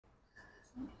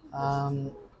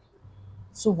Um,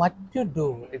 so what you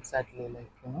do exactly,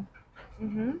 like,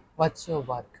 Mm-hmm. what's your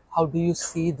work? How do you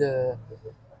see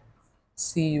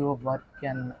your work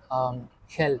can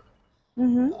help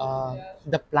Mm-hmm.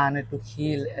 the planet to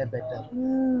heal a better?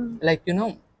 Mm-hmm. Like,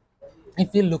 if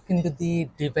you look into the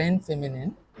divine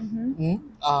feminine, Mm-hmm.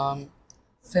 mm,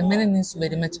 feminine is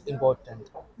very much important.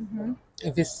 Mm-hmm.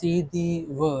 If you see the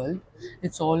world,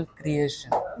 it's all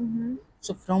creation. Mm-hmm.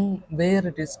 So from where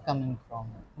it is coming from,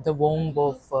 the womb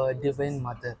of divine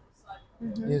mother,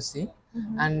 Mm-hmm. you see,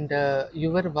 Mm-hmm. and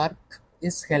your work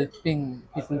is helping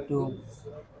people to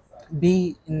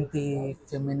be in the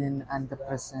feminine and the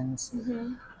presence.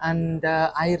 Mm-hmm. And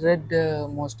I read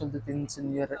most of the things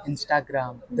in your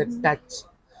Instagram, the Mm-hmm. touch,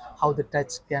 how the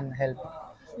touch can help,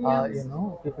 Yeah.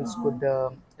 people Mm-hmm.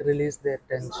 could release their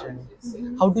tension.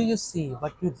 Mm-hmm. How do you see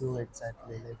what you do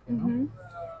exactly, Mm-hmm.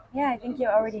 Yeah, I think you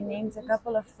already named a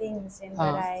couple of things in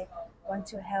that uh, I want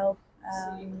to help,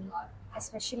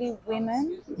 especially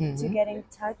women, to mm-hmm, get in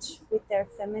touch with their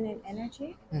feminine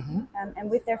energy, mm-hmm, and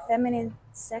with their feminine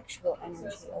sexual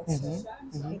energy also.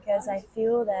 mm-hmm, mm-hmm, Because I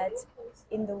feel that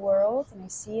in the world, and I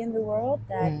see in the world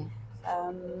that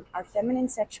mm-hmm, our feminine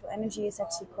sexual energy is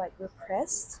actually quite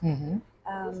repressed. mm-hmm,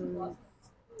 Um,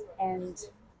 and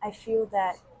I feel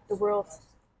that the world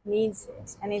needs it,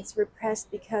 and it's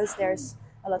repressed because there's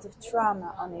a lot of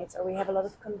trauma on it, or we have a lot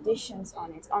of conditions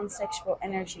on it, on sexual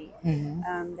energy.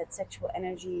 mm-hmm, That sexual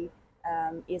energy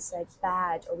is like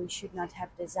bad, or we should not have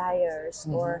desires,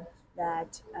 or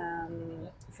that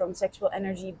from sexual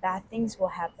energy bad things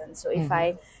will happen. So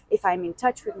mm-hmm, if I'm in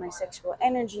touch with my sexual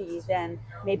energy, then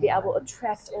maybe I will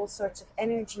attract all sorts of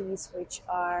energies which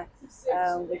are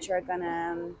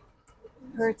gonna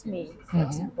hurt me, for mm-hmm,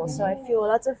 example. So I mm-hmm, feel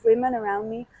lots of women around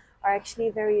me are actually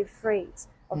very afraid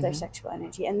of their mm-hmm, sexual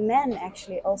energy, and men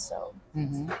actually also.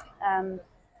 mm-hmm, Um,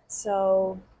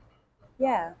 so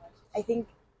yeah, I think,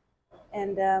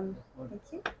 and thank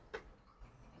you.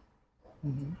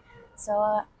 mm-hmm, So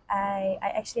I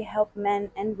actually help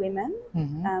men and women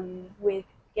mm-hmm, with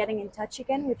getting in touch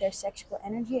again with their sexual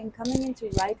energy and coming into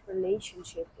right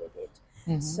relationship with it.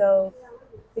 mm-hmm, So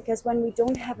because when we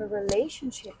don't have a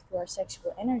relationship to our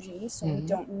sexual energy, so we mm-hmm,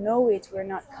 don't know it, we're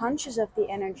not conscious of the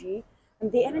energy,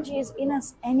 and the energy is in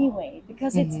us anyway,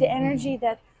 because it's the mm-hmm, energy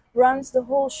that runs the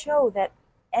whole show, that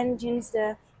engines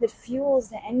the that fuels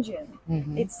the engine.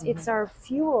 mm-hmm, It's our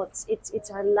fuel, it's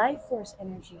our life force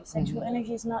energy. Sexual mm-hmm,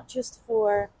 energy is not just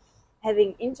for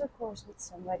having intercourse with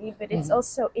somebody, but it's mm-hmm,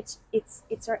 also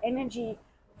it's our energy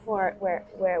for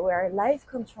where our life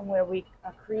comes from, where we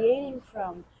are creating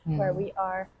from, where mm-hmm, we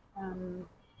are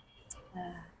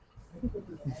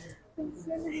it's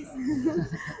so nice.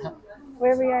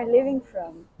 Where we are living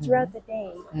from mm-hmm, throughout the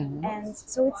day. mm-hmm, And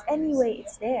so it's anyway,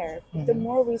 it's there. The mm-hmm,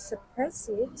 more we suppress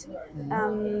it,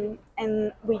 mm-hmm,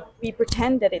 and we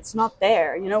pretend that it's not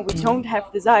there, we mm-hmm, don't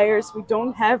have desires, we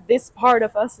don't have this part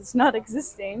of us, it's not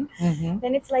existing, mm-hmm,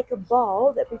 then it's like a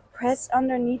ball that we press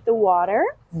underneath the water.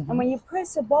 And mm-hmm, when you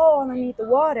press a ball underneath the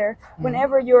water,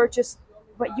 whenever you're just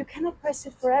but you cannot press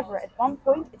it forever. At one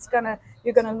point,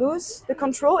 you're gonna lose the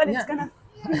control, and it's yeah. gonna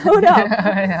float up.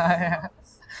 Yeah, yeah.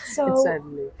 So,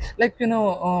 Exactly. Like,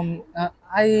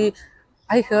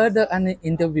 I heard an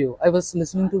interview. I was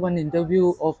listening to one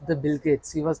interview of the Bill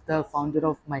Gates. He was the founder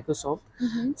of Microsoft.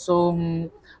 mhm. So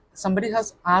somebody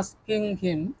was asking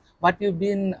him what you've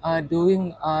been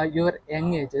doing your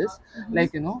young ages.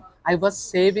 Like, I was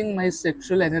saving my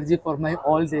sexual energy for my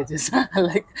old ages.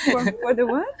 Like, For the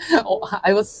what?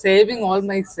 I was saving all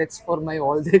my sex for my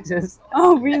old ages.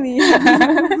 Oh, really?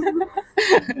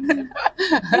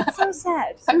 It's so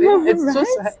sad, I mean, it's so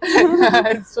right?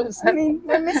 sad. It's so I sad. mean,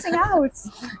 we're missing out.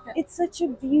 It's such a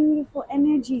beautiful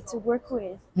energy to work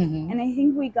with, Mm-hmm. and I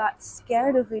think we got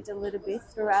scared of it a little bit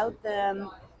throughout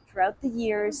the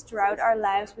years, throughout our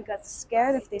lives. We got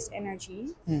scared of this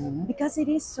energy Mm-hmm. because it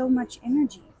is so much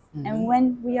energy, and Mm-hmm. when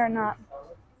we are not,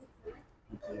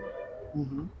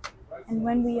 Mm-hmm. and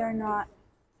when we are not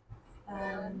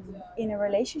in a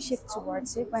relationship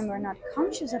towards it, when we're not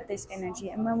conscious of this energy,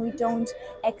 and when we don't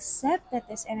accept that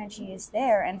this energy is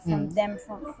there, and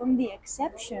from the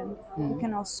exception, we Mm-hmm.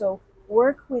 can also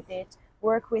work with it,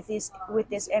 work with this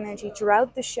energy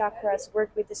throughout the chakras,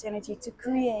 work with this energy to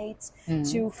create, Mm-hmm.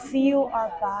 to feel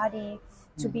our body,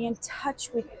 to be in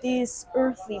touch with this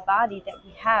earthly body that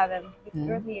we have, and with the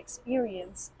Mm-hmm. earthly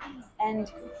experience.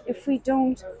 And if we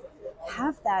don't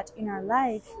have that in our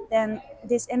life, then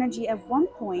this energy at one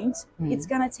point, it's Mm-hmm.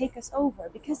 gonna take us over,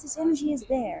 because this energy is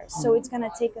there. So it's gonna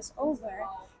take us over.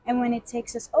 And when it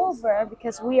takes us over,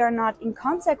 because we are not in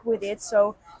contact with it,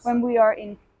 so when we are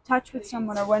in touch with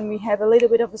someone, or when we have a little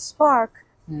bit of a spark,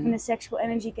 when the sexual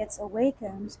energy gets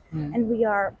awakened, and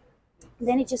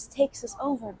then it just takes us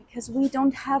over because we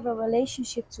don't have a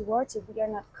relationship towards it. We are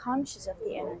not conscious of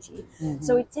the energy.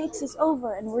 So it takes us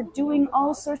over, and we're doing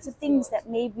all sorts of things that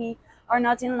maybe are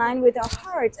not in line with our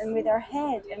heart and with our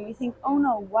head. And we think, oh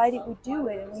no, why did we do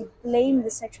it? And we blame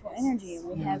the sexual energy. And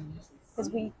we have,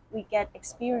 because we get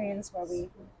experience that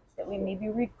we maybe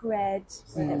regret,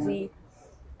 or that we,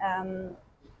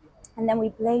 and then we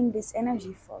blame this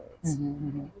energy for it.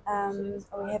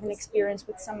 Or we have an experience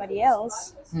with somebody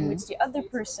else in which the other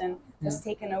person was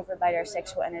taken over by their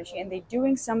sexual energy, and they're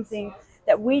doing something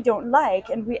that we don't like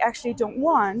and we actually don't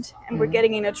want, and we're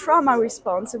getting in a trauma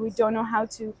response, and we don't know how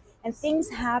to, and things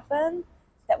happen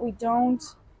that we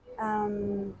don't,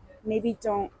 maybe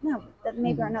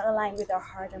are not aligned with our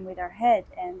heart and with our head,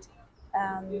 and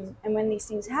when these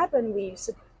things happen, we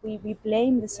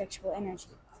blame the sexual energy.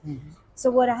 So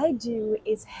what I do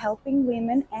is helping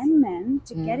women and men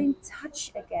to get in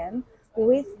touch again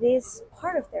with this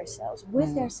part of themselves,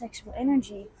 with their sexual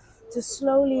energy, to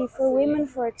slowly, for women,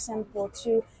 for example,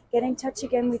 to get in touch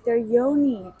again with their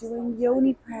yoni, doing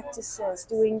yoni practices,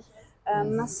 doing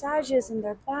massages in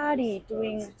their body,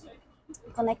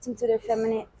 connecting to their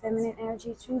feminine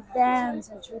energy through dance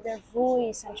and through their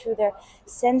voice and through their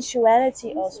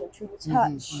sensuality, also through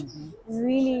touch, and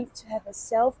really to have a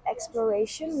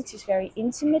self-exploration, which is very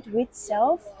intimate with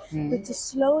self, but to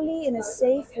slowly, in a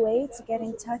safe way, to get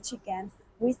in touch again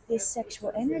with this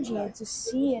sexual energy, and to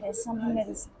see it as something that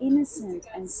is innocent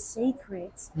and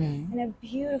sacred, and a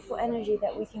beautiful energy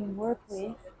that we can work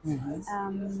with.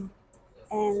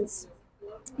 And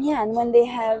when they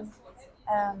have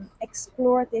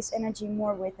explore this energy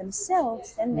more with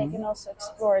themselves, then they can also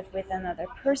explore it with another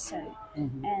person.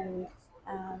 And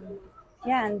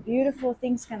beautiful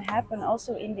things can happen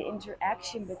also in the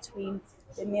interaction between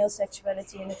the male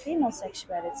sexuality and the female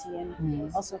sexuality,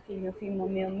 and also female,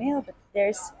 male. But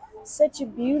there's such a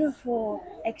beautiful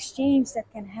exchange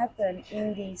that can happen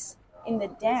in the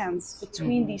dance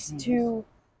between these two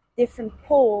different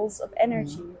poles of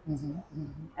energy,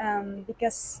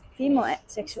 because female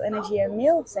sexual energy and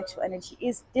male sexual energy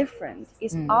is different,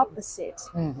 is opposite.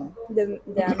 The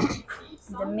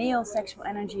male sexual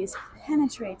energy is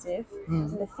penetrative,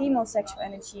 and the female sexual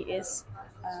energy is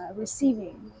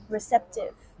receiving,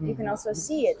 receptive. You can also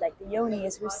see it, like the yoni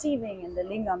is receiving and the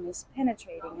lingam is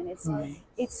penetrating, and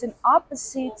it's an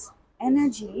opposite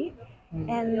energy.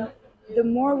 And the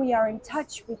more we are in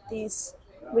touch with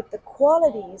the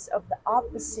qualities of the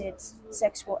opposite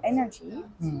sexual energy,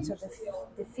 so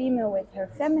the female with her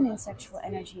feminine sexual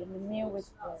energy and the male with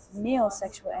the male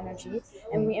sexual energy,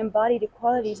 and we embody the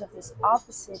qualities of this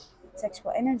opposite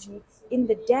sexual energy in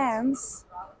the dance,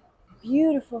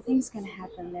 beautiful things can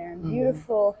happen there, and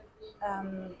beautiful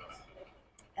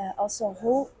also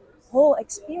whole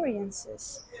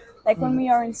experiences. Like when we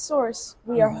are in source,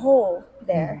 we are whole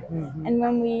there, and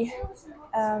when we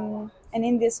and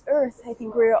in this earth, I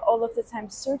think we're all of the time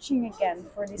searching again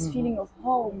for this feeling of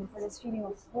home, for this feeling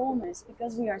of wholeness,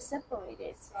 because we are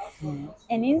separated.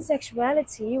 And in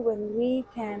sexuality, when we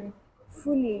can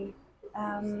fully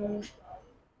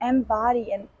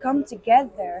embody and come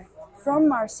together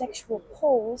from our sexual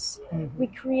poles, we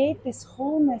create this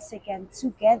wholeness again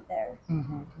together.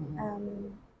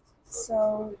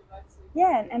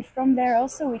 And from there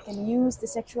also we can use the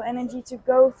sexual energy to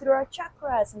go through our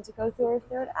chakras and to go through our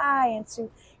third eye and to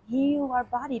heal our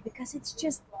body, because it's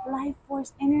just life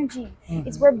force energy.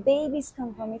 It's where babies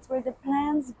come from, it's where the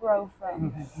plants grow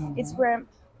from, it's where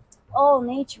all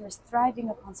nature is thriving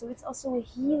upon. So it's also a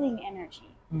healing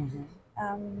energy.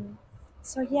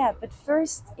 But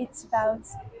first it's about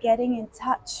getting in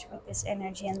touch with this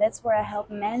energy, and that's where I help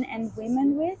men and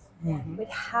women with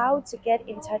how to get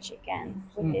in touch again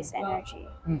with this energy.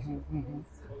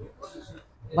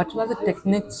 What were the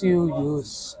techniques you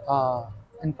use,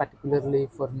 and particularly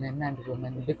for men and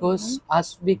women? Because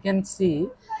as we can see,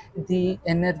 the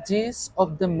energies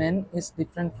of the men is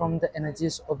different from the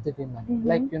energies of the women.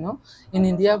 Like, in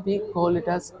India we call it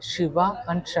as Shiva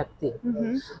and Shakti.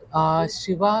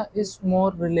 Shiva is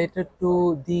more related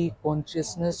to the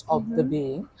consciousness of the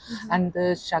being, and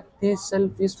the Shakti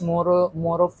self is more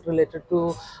of related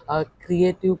to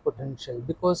creative potential,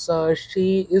 because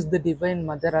she is the divine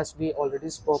mother, as we already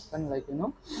spoken, like,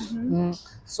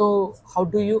 so how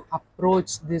do you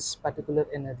approach this particular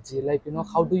energy? Like,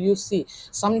 how do you see?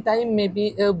 Sometime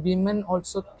maybe a women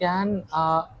also can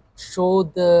show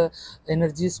the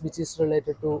energies which is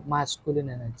related to masculine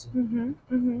energy.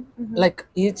 Like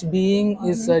each being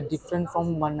is different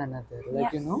from one another,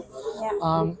 like,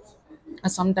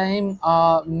 sometimes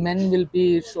men will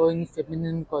be showing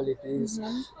feminine qualities,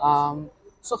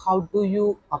 So how do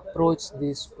you approach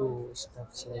these two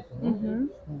stuffs, like, you know?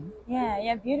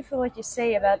 Yeah, beautiful what you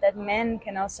say about that men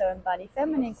can also embody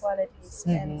feminine qualities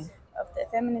and of the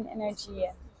feminine energy,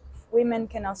 and women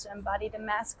can also embody the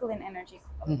masculine energy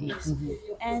qualities.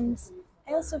 And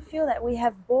I also feel that we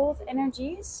have both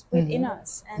energies within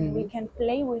us, and we can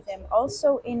play with them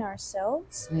also in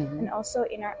ourselves and also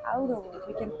in our outer world.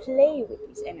 We can play with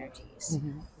these energies.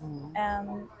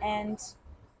 And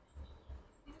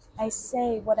I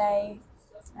say what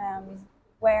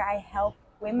where I help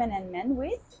women and men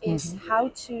with is how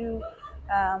to,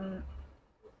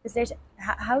 because there's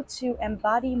how to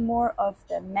embody more of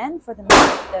the men for the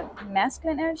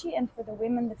masculine energy, and for the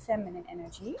women the feminine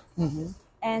energy.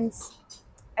 And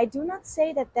I do not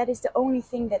say that that is the only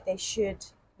thing that they should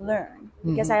learn,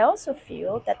 because I also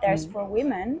feel that there's for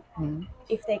women,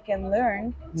 if they can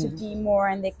learn to be more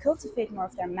and they cultivate more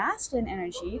of their masculine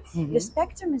energy, the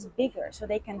spectrum is bigger, so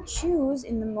they can choose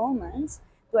in the moment,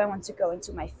 do I want to go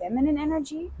into my feminine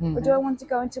energy or do I want to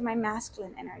go into my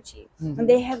masculine energy? And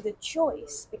they have the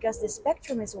choice because the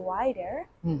spectrum is wider,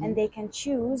 and they can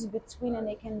choose between, and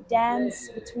they can dance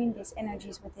between these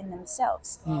energies within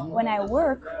themselves. When I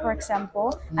work, for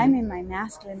example, I'm in my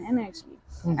masculine energy.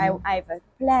 I have a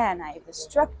plan, I have a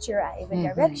structure, I have a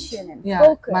direction and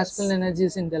focus. Masculine energy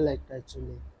is intellect,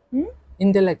 actually.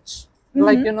 Intellect.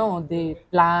 Like, you know, they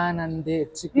plan and they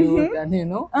execute, and, you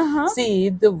know, see,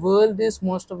 the world is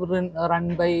most of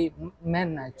run by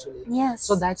men, actually. Yes.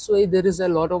 So that's why there is a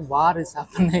lot of war is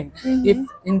happening. If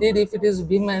indeed, if it is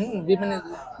women is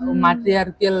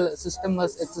matriarchal system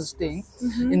was existing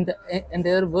in the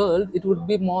entire world, it would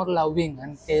be more loving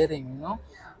and caring, you know.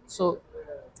 So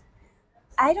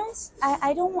I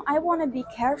want to be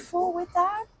careful with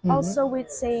that. Also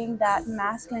with saying that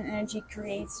masculine energy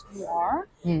creates war.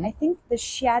 I think the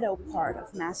shadow part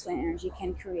of masculine energy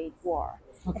can create war.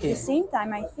 At the same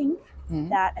time, I think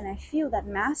that, and I feel that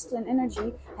masculine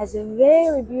energy has a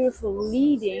very beautiful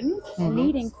leading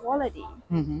quality.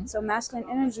 So masculine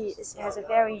energy has a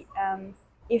very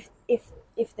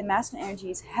if the masculine energy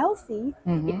is healthy,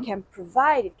 it can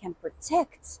provide, it can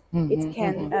protect, it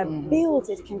can build,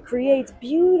 it can create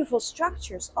beautiful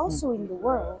structures also in the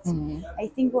world. I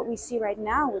think what we see right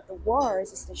now with the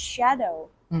wars is the shadow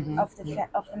of the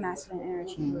masculine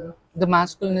energy. The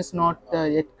masculine is not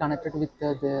yet connected with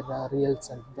their real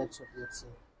self. That's what you're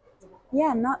saying.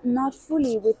 Yeah, not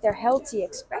fully with their healthy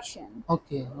expression.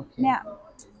 Okay. Yeah,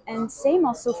 and same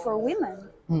also for women.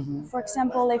 For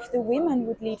example, if the women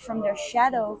would lead from their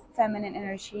shadow feminine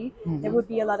energy, there would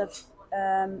be a lot of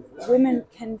women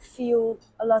can feel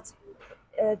a lot.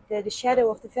 The shadow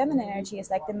of the feminine energy is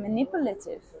like the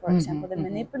manipulative, for example, the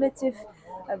manipulative,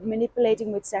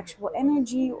 manipulating with sexual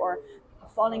energy or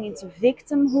falling into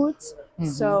victimhood.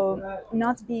 So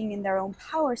not being in their own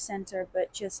power center,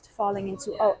 but just falling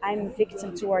into, oh, I'm a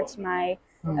victim towards my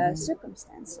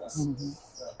circumstances.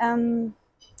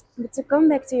 But to come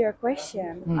back to your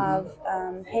question of,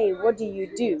 hey, what do you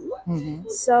do?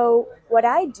 So what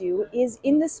I do is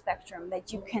in the spectrum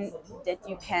that you can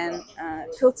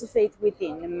cultivate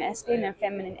within the masculine and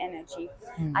feminine energy.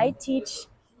 I teach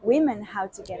women how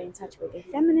to get in touch with their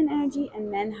feminine energy and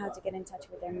men how to get in touch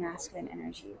with their masculine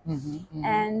energy.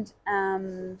 And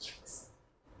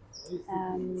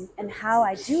how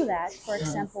I do that, for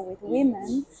example, with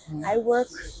women, I work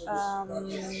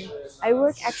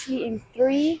actually in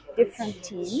 3 different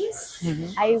teams.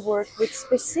 I work with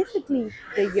specifically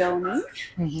the yoni.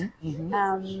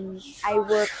 I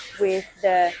work with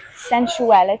the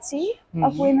sensuality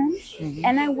of women,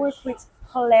 and I work with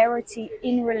polarity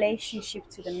in relationship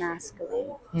to the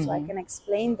masculine. So I can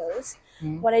explain those.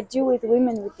 What I do with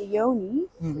women with the yoni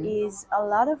is a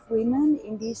lot of women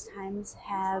in these times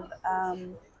have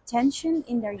tension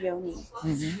in their yoni.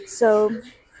 So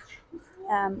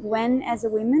when as a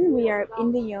woman we are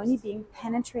in the yoni being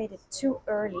penetrated too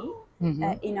early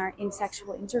in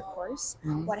sexual intercourse,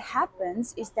 what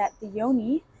happens is that the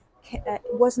yoni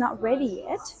was not ready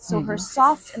yet, so her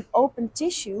soft and open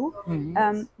tissue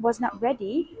was not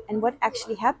ready, and what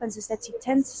actually happens is that she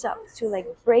tenses up to like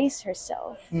brace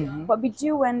herself. What we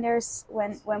do when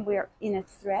we're in a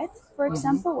threat, for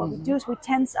example, what we do is we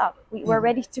tense up, we're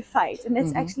ready to fight, and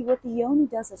that's actually what the yoni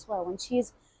does as well. When she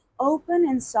is open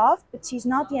and soft, but she's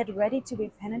not yet ready to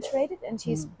be penetrated, and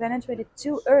she's penetrated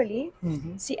too early,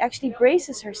 she actually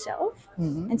braces herself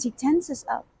and she tenses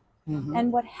up.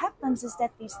 And what happens is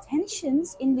that these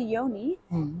tensions in the yoni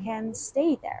can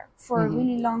stay there for a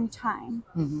really long time.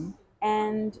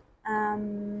 And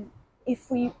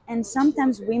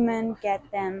sometimes women get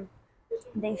them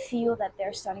they feel that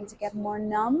they're starting to get more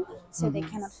numb, so they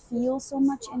cannot feel so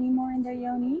much anymore in their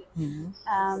yoni.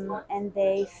 And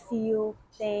they feel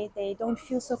they don't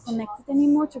feel so connected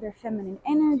anymore to their feminine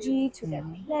energy, to their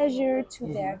pleasure, to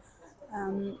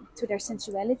their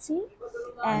sensuality.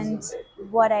 And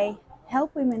what I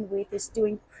help women with is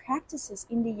doing practices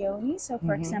in the yoni. So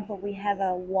for example, we have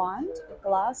a wand, a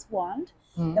glass wand,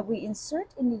 that we insert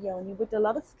in the yoni with a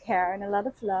lot of care and a lot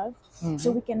of love,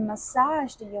 so we can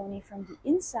massage the yoni from the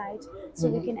inside, so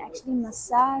we can actually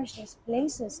massage these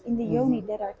places in the yoni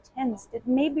that are tense, that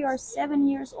maybe are 7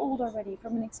 years old already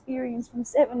from an experience from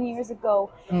 7 years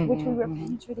ago, which we were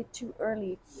penetrated too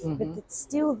early, but it's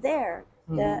still there.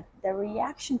 The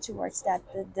reaction towards that,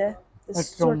 the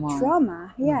short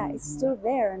trauma, it's still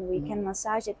there, and we can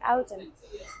massage it out. And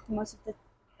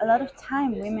a lot of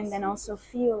time women then also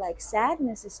feel like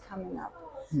sadness is coming up.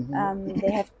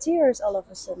 They have tears all of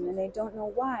a sudden and they don't know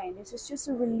why, and this is just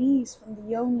a release from the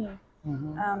yoni,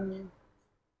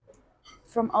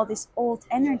 from all this old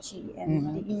energy.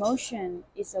 And the emotion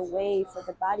is a way for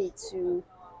the body to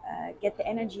get the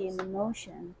energy and the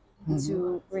motion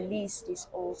to release these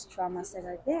old traumas that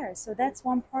are there. So that's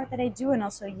one part that I do. And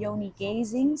also yoni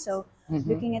gazing, so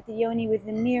looking at the yoni with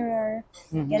the mirror,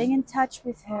 getting in touch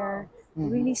with her,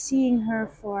 really seeing her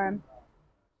for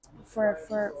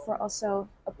also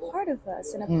a part of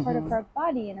us, and a part of our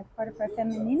body, and a part of our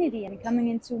femininity, and coming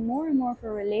into more and more of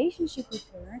a relationship with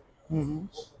her,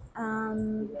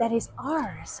 that is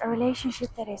ours, a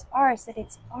relationship that is ours, that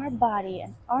it's our body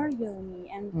and our yoni.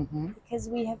 And because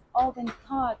we have all been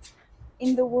taught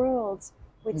in the world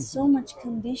with so much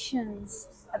conditions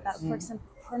about, for example,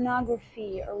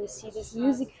 pornography, or we see these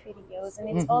music videos, and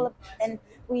it's all, and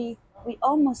we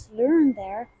almost learn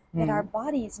there that our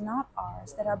body is not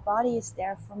ours, that our body is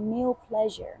there for male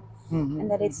pleasure,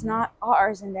 and that it's not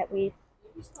ours, and that we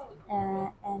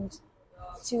and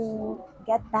to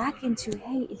get back into,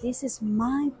 hey, this is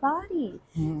my body,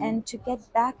 and to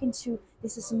get back into,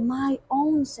 this is my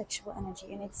own sexual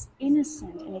energy, and it's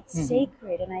innocent, and it's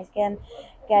sacred, and I can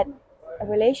get a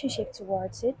relationship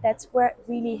towards it. That's where it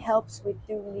really helps with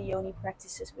doing the yoni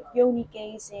practices, with yoni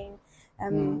gazing,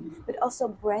 but also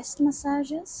breast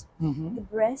massages. The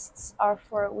breasts are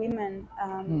for women,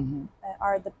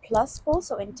 are the plus pole.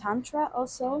 So in Tantra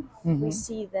also, we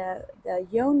see the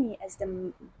yoni as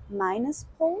the minus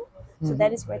pole. So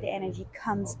that is where the energy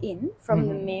comes in from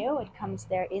the male. It comes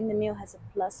there in. The male has a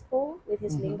plus pole with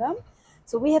his lingam.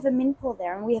 So we have a min pole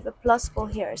there, and we have a plus pole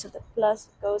here. So the plus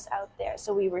goes out there.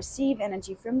 So we receive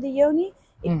energy from the yoni,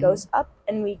 it goes up,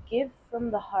 and we give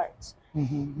from the heart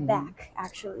back,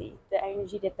 actually, the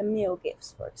energy that the male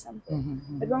gives, for example.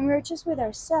 But when we're just with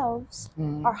ourselves,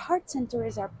 our heart center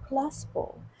is our plus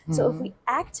pole. So if we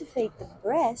activate the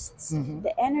breasts,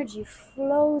 the energy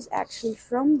flows actually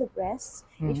from the breasts,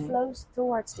 it flows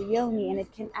towards the yoni, and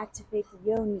it can activate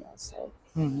the yoni also.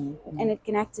 And it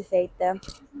can activate the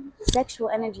sexual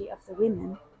energy of the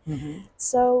women.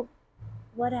 So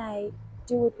what I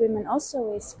do with women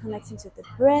also is connecting to the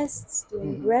breasts,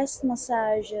 doing breast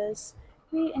massages,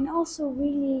 and also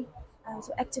really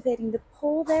so activating the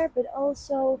pole there, but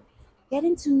also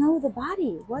getting to know the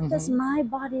body. What does my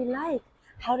body like?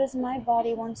 How does my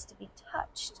body wants to be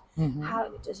touched? How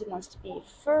does it wants to be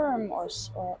firm, or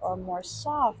more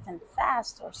soft and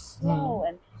fast, or slow,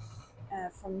 and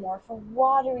for more of a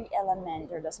watery element,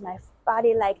 or does my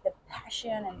body like the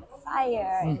passion and the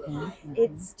fire? And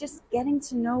it's just getting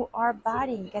to know our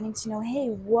body, getting to know, hey,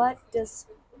 what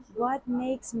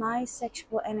makes my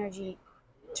sexual energy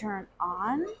turn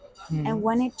on, and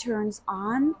when it turns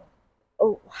on,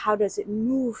 how does it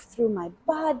move through my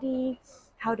body?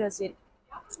 How does it,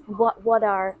 what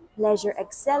are pleasure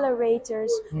accelerators?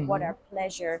 What are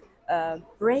pleasure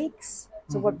breaks?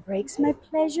 So what breaks my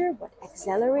pleasure? What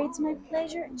accelerates my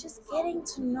pleasure? And just getting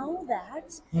to know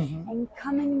that, and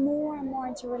coming more and more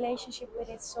into relationship with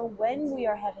it. So when we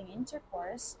are having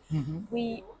intercourse,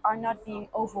 we are not being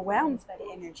overwhelmed by the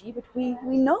energy, but we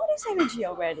know this energy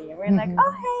already. And we're like,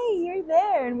 oh, hey, you're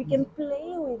there. And we can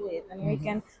play with it, and we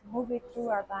can move it through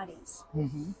our bodies.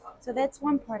 So that's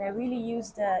one part. I really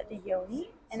use the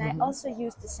yoni, and I also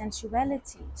use the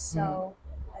sensuality. So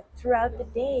throughout the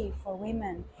day for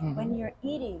women, when you're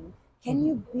eating, can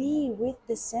you be with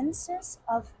the senses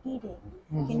of eating?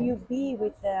 Can you be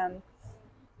with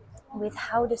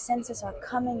how the senses are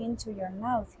coming into your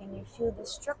mouth? Can you feel the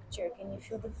structure? Can you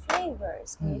feel the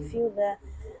flavors? Can you feel the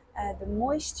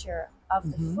moisture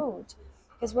of the food?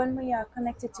 Because when we are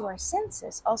connected to our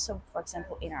senses, also, for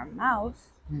example, in our mouth,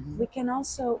 we can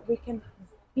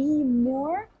be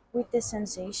more with the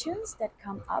sensations that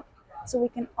come up so we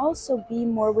can also be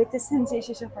more with the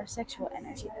sensations of our sexual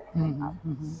energy that come up.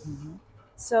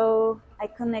 So I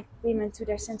connect women to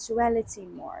their sensuality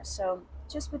more. So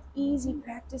just with easy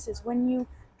practices, when you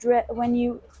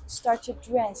start to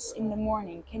dress in the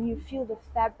morning, can you feel the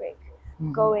fabric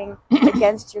going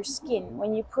against your skin?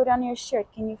 When you put on your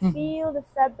shirt, can you feel the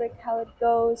fabric, how it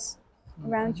goes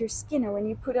around your skin? Or when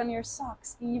you put on your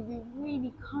socks, can you be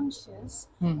really conscious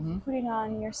of putting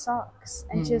on your socks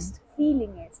and just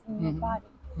feeling it in your body?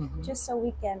 Just so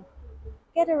we can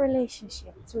get a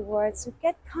relationship towards, to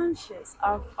get conscious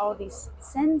of all these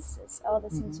senses, all the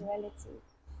sensuality.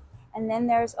 And then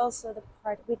there's also the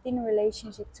part within a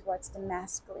relationship towards the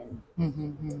masculine.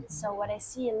 So what I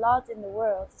see a lot in the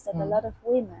world is that a lot of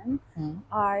women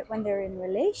are, when they're in a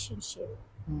relationship,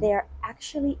 they are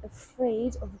actually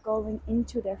afraid of going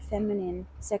into their feminine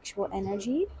sexual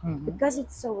energy because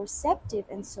it's so receptive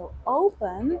and so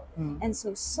open and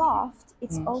so soft.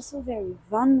 It's also very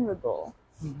vulnerable.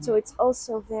 So it's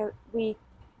also the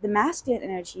masculine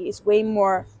energy is way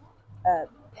more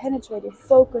penetrative,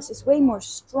 focus is way more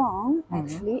strong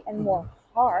actually, and more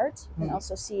hard. You can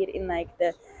also see it in like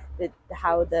the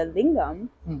how the lingam,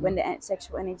 when the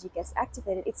sexual energy gets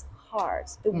activated, it's hard.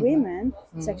 The women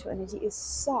sexual energy is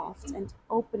soft and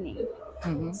opening.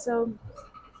 So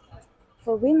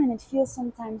for women, it feels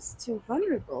sometimes too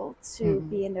vulnerable to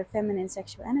be in their feminine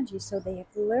sexual energy, so they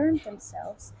have learned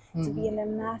themselves to be in their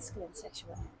masculine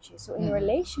sexual energy. So in a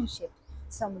relationship,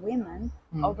 some women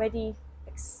already,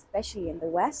 especially in the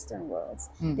Western world,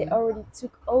 they already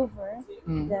took over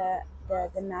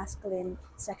the masculine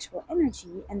sexual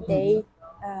energy, and they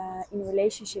in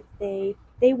relationship they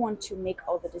want to make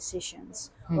all the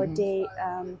decisions, or they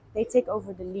take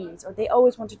over the leads, or they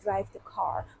always want to drive the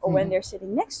car, or when they're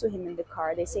sitting next to him in the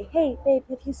car, they say, "Hey babe,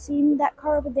 have you seen that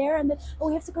car over there?" And then, "Oh,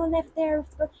 we have to go left there,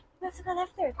 we have to go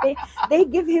left there." They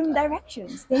give him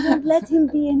directions. They don't let him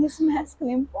be in his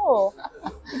masculine pole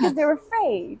because they're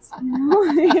afraid, you know.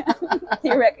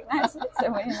 You recognize it,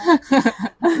 so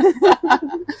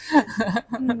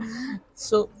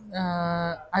So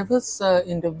I was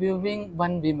interviewing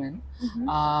one woman.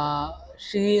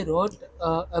 She wrote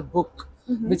a book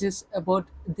which is about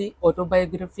the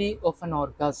autobiography of an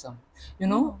orgasm. You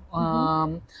know,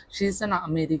 she's an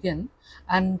American,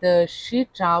 and she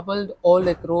traveled all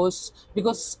across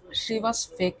because she was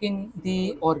faking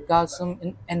the orgasm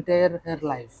in entire her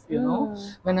life. You know,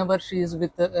 whenever she is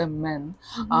with a man,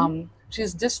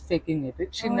 she's just faking it.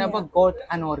 She never got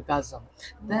an orgasm.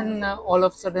 Then all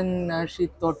of a sudden she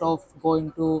thought of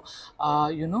going to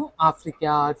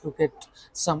Africa to get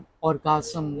some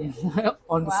orgasm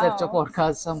on the search of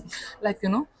orgasm. Like, you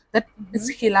know, that it's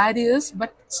hilarious,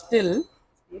 but still,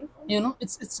 you know,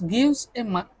 it gives a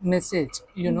message,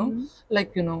 you know,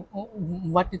 like, you know,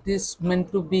 what it is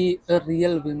meant to be a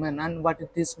real woman, and what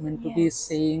it is meant to be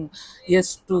saying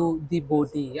yes to the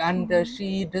body. And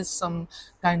she does some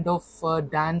kind of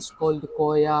dance called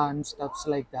koya and stuffs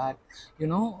like that, you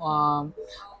know.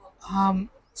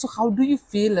 So how do you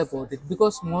feel about it?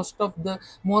 Because more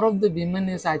of the women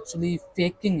is actually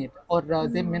faking it, or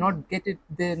they may not get it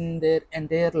in their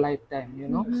entire lifetime, you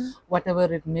know, whatever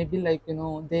it may be. Like, you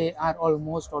know, they are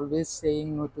almost always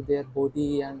saying no to their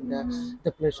body and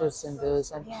the pleasure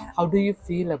centers. And how do you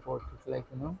feel about it? Like,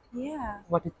 you know,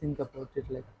 what do you think about it?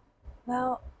 Like,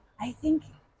 well, I think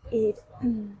it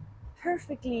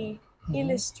perfectly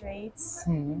illustrates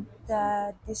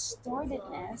the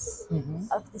distortedness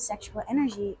of the sexual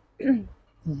energy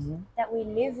that we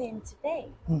live in today.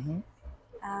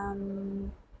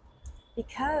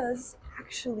 Because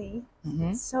actually,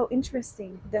 it's so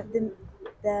interesting.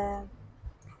 The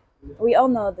we all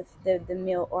know the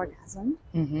male orgasm,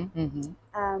 and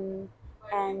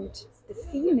the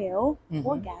female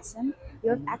orgasm.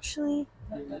 You have actually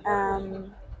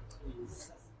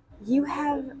you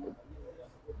have,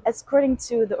 according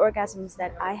to the orgasms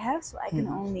that I have, so I can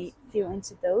only feel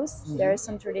into those. There are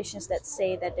some traditions that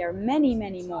say that there are many,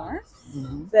 many more,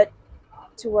 but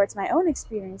towards my own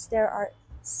experience, there are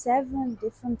 7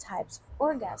 different types of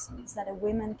orgasms that a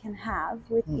woman can have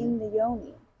within the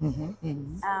yoni.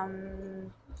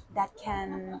 That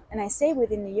can, and I say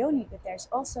within the yoni, but there's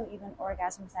also even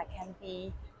orgasms that can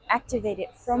be activated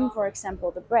from, for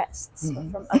example, the breasts or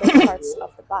from other parts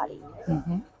of the body.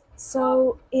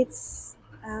 So it's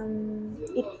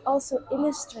it also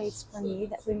illustrates for me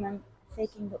that women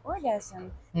faking the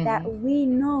orgasm, that we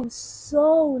know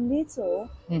so little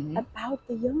about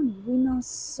the yoni. We know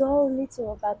so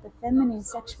little about the feminine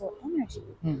sexual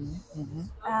energy.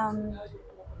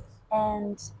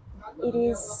 And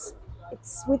it's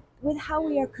with how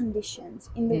we are conditioned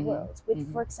in the world,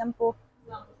 with, for example,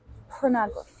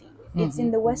 pornography. It's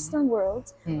in the Western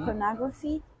world,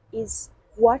 pornography is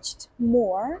watched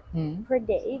more per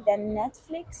day than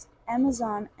Netflix,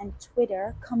 Amazon, and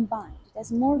Twitter combined.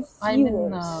 There's more I mean,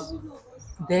 viewers.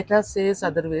 data says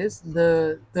otherwise.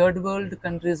 The third world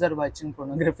countries are watching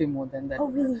pornography more than that. Oh,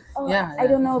 really? Oh, Yeah, I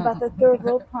don't know yeah. about the third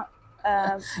world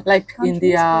Like countries,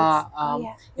 India, but oh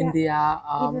yeah, yeah, India,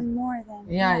 even more than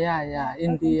yeah, Oh, thank you.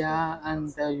 India,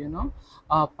 and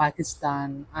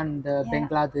Pakistan, and Yeah.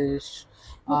 Bangladesh,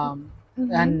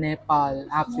 Mm-hmm. and Nepal,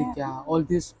 Yeah. Africa, all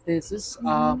these places,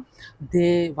 Mm-hmm.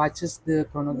 they watches the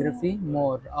Yeah. pornography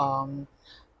more.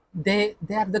 They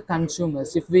are the consumers.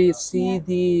 If we see Yeah.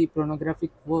 the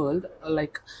pornographic world,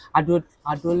 like adult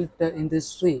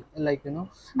industry, like I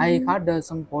Mm-hmm. had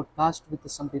some podcast with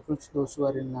some people, those who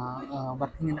are in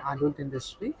working in adult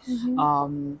industry. Mm-hmm.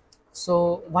 um,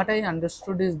 so what I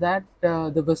understood is that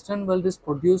the Western world is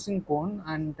producing porn,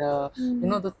 and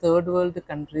Mm-hmm. the third world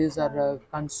countries are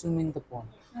consuming the porn.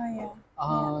 Oh yeah.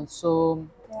 Yeah. So,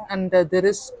 Yeah. and there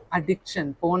is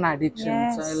addiction, porn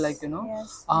addictions, like Yes. Yes.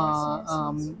 Yes. uh, Yes. Yes.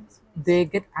 um, Yes. Yes. they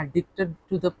get addicted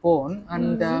to the porn,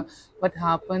 and Mm-hmm. what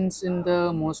happens in the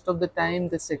most of the time,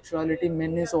 the sexuality,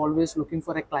 men is always looking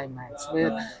for a climax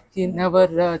where Yeah. he Yeah. never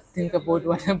think about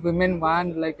what women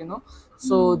want, like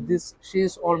so Mm-hmm. this she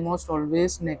is almost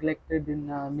always neglected in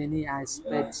many Yeah.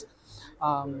 aspects.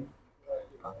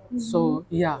 Mm-hmm. So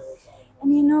yeah.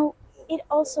 And it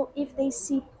also, if they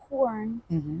see porn,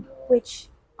 Mm-hmm. which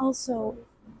also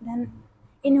then,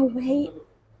 in a way,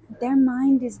 their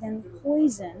mind is then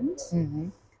poisoned. Mm-hmm.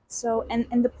 So,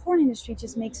 and the porn industry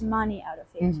just makes money out of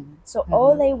it. Mm-hmm. So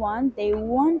all Mm-hmm. they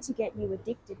want to get you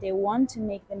addicted. They want to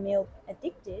make the male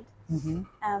addicted, Mm-hmm.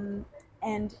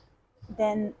 and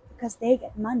then because they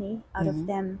get money out of Mm-hmm.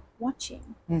 them watching.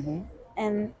 Mm-hmm.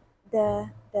 And the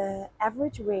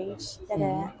average age that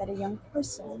a young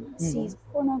person sees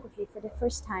pornography for the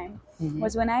first time Mm-hmm.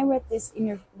 was when I read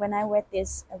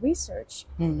this research.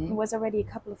 It Mm-hmm. was already a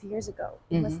couple of years ago.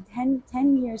 It was Mm-hmm.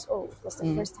 10 years old was the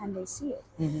first time they see it.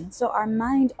 Mm-hmm. So our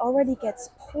mind already gets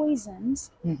poisoned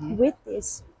Mm-hmm. with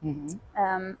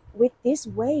this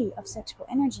way of sexual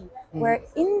energy, where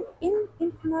in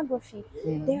pornography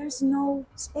there's no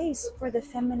space for the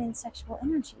feminine sexual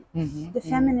energy. Mm-hmm. The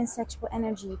feminine sexual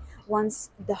energy wants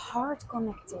the heart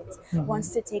connected, wants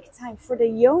to take time. For the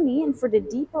yoni and for the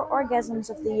deeper orgasms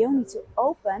of the yoni to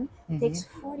open, it takes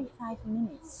 45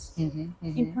 minutes.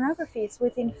 In pornography, it's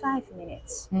within 5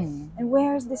 minutes. And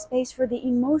where is the space for the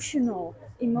emotional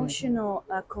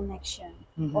connection,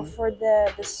 or for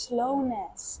the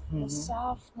slowness, the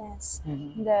softness,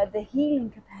 the healing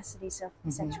capacities of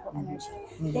sexual energy?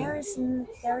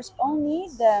 There's only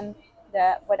the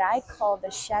what I call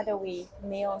the shadowy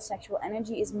male sexual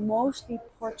energy is mostly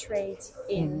portrayed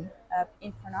in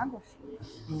pornography.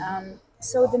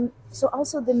 So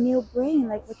also the male brain,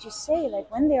 like what you say,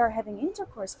 like when they are having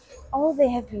intercourse, all they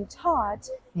have been taught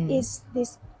is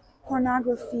this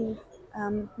pornography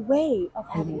way of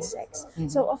having sex.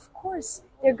 So of course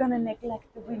they're gonna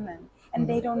neglect the women, and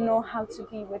they don't know how to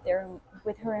be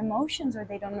with her emotions, or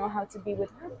they don't know how to be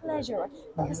with her pleasure,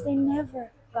 because they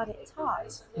never got it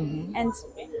taught. And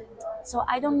so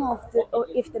I don't know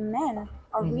if the men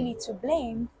are really to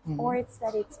blame, or it's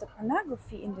the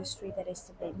pornography industry that is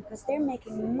to blame, because they're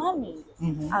making money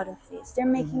out of this. They're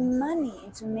making money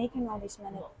into making all these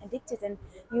men addicted. And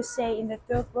you say in the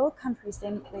third world countries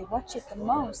they watch it the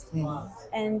most,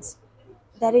 and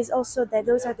that is also that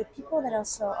those are the people that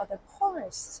also are the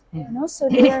poorest. So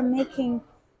they are making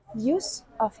use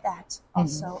of that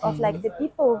also, of like the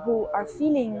people who are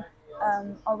feeling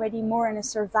already more in a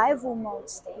survival mode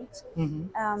state,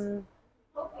 and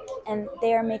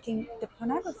they are making the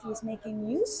pornography is making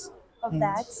use of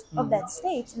that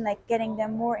state, and like getting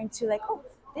them more into like, oh,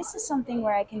 this is something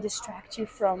where I can distract you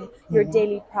from your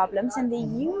daily problems, and they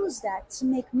use that to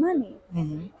make money.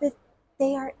 But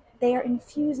they are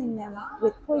infusing them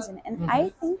with poison, and I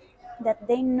think that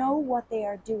they know what they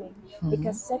are doing,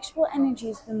 because sexual energy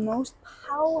is the most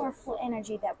powerful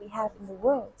energy that we have in the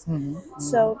world.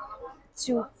 So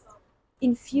to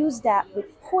infuse that with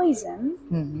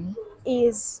poison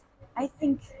is, I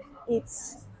think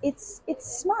it's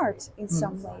smart in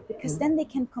some way, because then they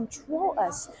can control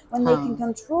us. When they can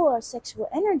control our sexual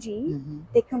energy,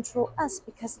 they control us,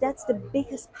 because that's the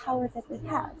biggest power that we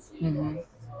have.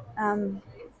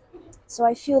 So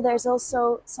I feel there's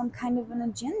also some kind of an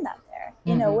agenda there,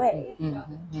 in a way.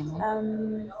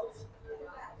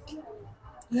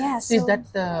 Yeah. See So that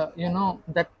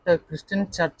that Christian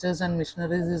churches and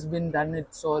missionaries has been done it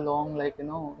so long. Like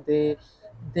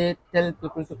they tell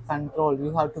people to control.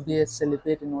 You have to be a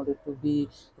celibate in order to be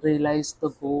realize the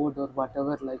God or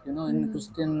whatever. Like in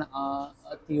Christian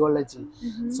theology.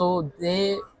 So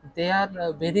they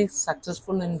are very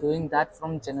successful in doing that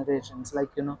from generations.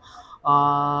 Like,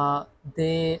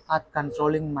 they are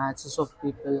controlling masses of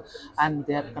people, and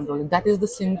they are controlling. That is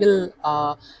the single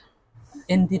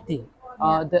entity,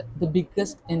 Yeah. the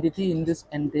biggest entity in this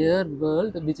entire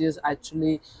world, which is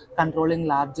actually controlling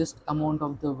largest amount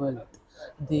of the world.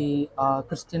 The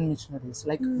Christian missionaries,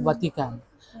 like Vatican,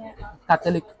 Yeah.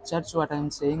 Catholic Church. What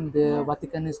I'm saying, the Yeah.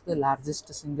 Vatican is the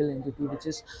largest single entity which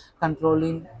is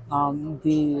controlling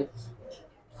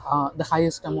the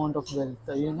highest amount of wealth,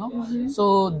 so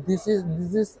this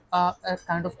is a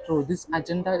kind of true. This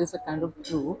agenda is a kind of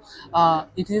true.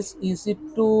 It is easy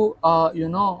to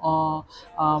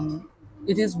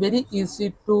it is very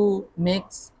easy to make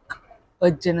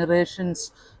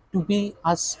generations to be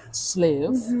as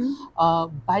slave,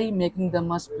 by making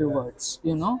them as rewards,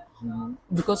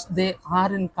 because they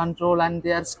are in control, and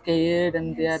they are scared, and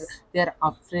Yes. they are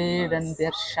afraid, and they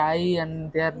Yes. are shy, and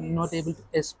they are not able Yes.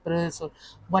 to express, or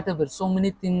whatever. So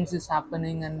many things is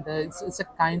happening, and it's a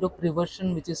kind of perversion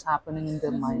which is happening in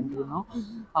their mind,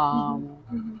 um,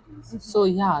 so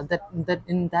yeah, that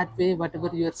in that way, whatever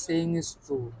you are saying is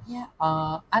true. Yeah.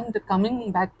 And coming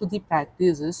back to the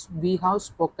practices, we have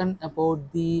spoken about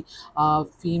the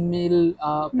female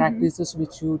practices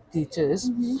which you teaches.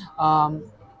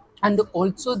 And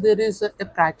also there is a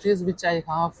practice which I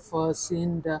have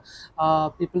seen, the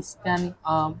people can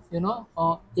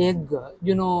egg,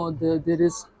 there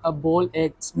is a bowl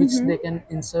eggs which they can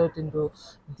insert into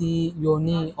the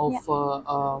yoni of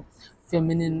Yeah.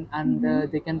 feminine, and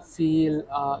they can feel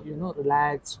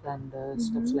relaxed, and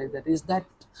stuff like that. Is that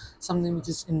something which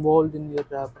is involved in your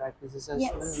practices as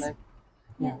well, Yes. like?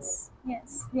 Yeah. Yes. Yes.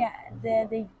 Yeah.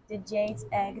 The jade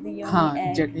egg, the yoni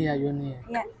egg. Yeah, yoni egg.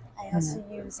 Yeah. I also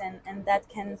use, and that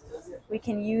can, we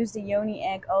can use the yoni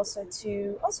egg also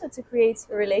to create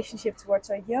a relationship towards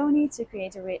our yoni, to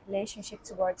create a relationship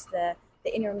towards the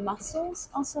inner muscles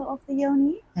also of the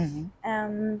yoni,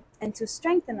 and to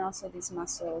strengthen also these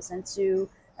muscles, and to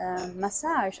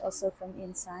massage also from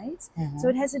inside. So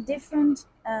it has a different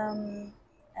um,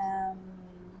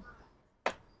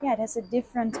 yeah, it has a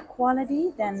different quality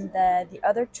than the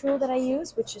other tool that I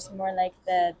use, which is more like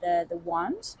the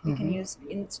wand. You can use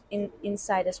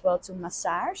inside as well to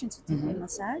massage and to deeply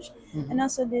massage. And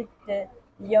also the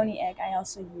yoni egg I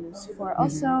also use for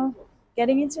also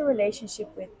getting into a relationship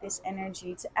with this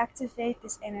energy, to activate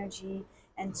this energy,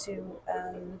 and to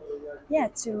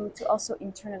also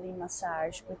internally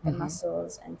massage with the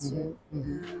muscles, and to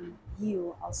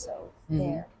heal also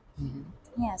there.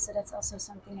 Yeah, so that's also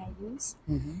something I use.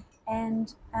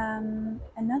 And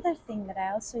another thing that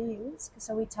I also use,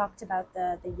 so we talked about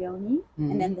the yoni,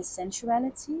 and then the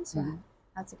sensuality, so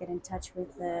how to get in touch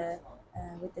with the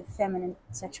feminine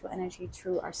sexual energy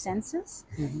through our senses.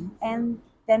 And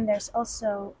then there's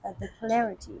also the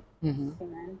polarity,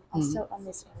 women, also on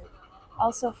this earth,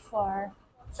 also for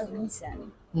a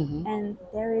reason. And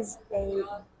there is a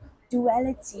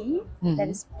duality that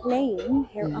is playing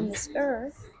here on this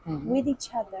earth with each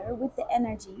other, with the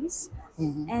energies.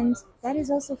 And that is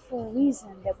also for a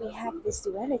reason that we have this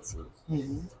duality.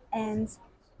 And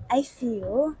I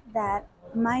feel that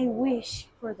my wish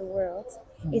for the world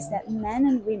is that men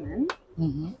and women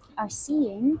are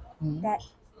seeing that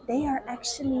they are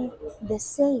actually the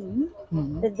same,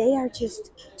 that they are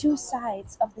just two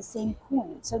sides of the same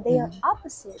coin. So they are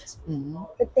opposite,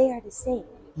 but they are the same.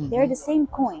 They're the same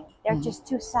coin, they're just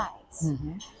two sides.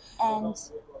 And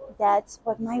that's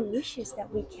what my wish is,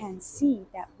 that we can see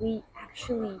that we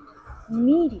actually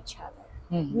need each other.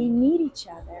 We need each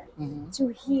other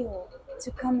to heal,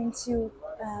 to come into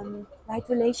right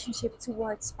relationship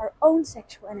towards our own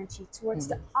sexual energy, towards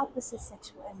the opposite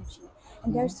sexual energy.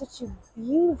 And there's such a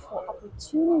beautiful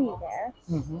opportunity there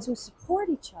to support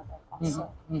each other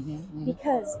also.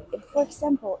 Because, if, for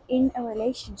example, in a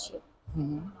relationship,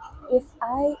 if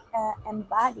I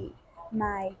embody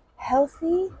my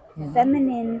healthy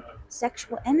feminine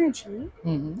sexual energy,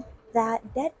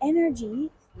 that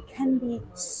energy can be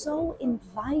so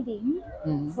inviting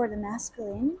for the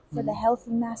masculine, for the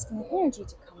healthy masculine energy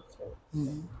to come through.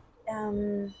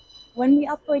 When we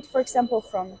operate, for example,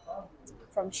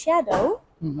 from shadow,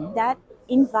 that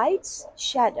invites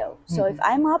shadow. So if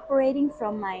I'm operating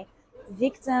from my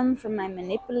victim, from my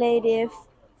manipulative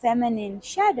feminine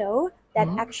shadow, that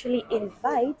actually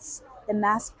invites the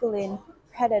masculine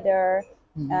predator,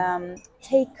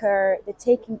 taker, the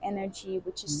taking energy,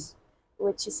 which is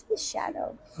his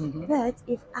shadow. But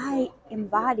if I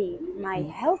embody my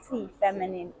healthy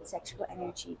feminine sexual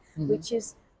energy, which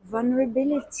is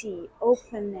vulnerability,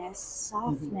 openness,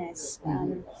 softness,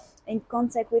 in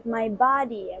contact with my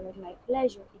body and with my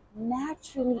pleasure,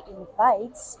 naturally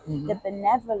invites the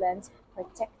benevolent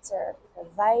protector,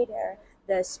 provider,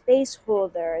 the space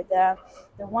holder, the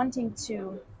wanting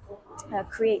to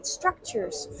create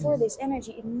structures for this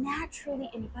energy. It naturally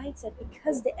invites it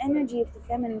because the energy of the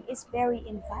feminine is very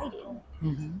inviting.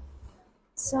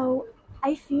 So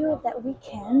I feel that we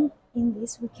can, in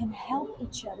this, we can help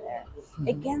each other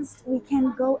we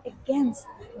can go against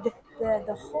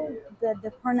the whole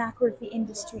the pornography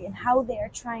industry and how they are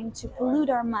trying to pollute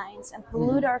our minds and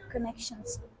pollute our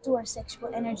connections to our sexual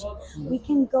energy. We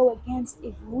can go against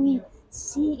if we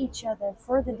see each other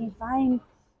for the divine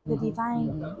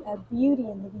beauty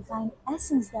and the divine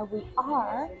essence that we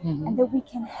are, and that we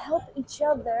can help each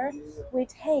other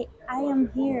with, hey, I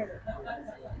am here,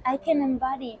 I can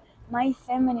embody my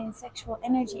feminine sexual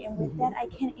energy, and with that I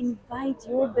can invite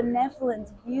your benevolent,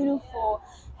 beautiful,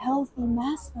 healthy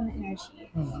masculine energy.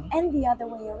 And the other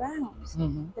way around.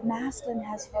 The masculine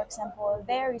has, for example, a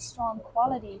very strong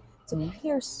quality to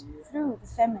pierce through the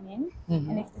feminine,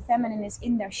 and if the feminine is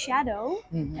in their shadow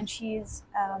and she is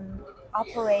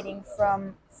operating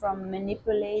from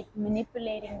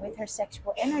manipulating with her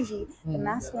sexual energy, the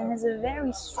masculine has a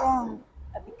very strong,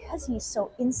 because he's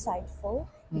so insightful,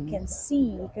 he can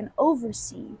see, he can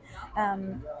oversee,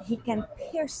 he can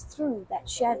pierce through that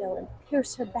shadow and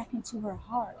pierce her back into her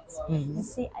heart and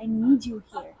say, I need you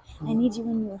here, I need you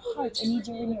in your heart, I need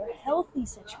you in your healthy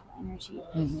sexual energy.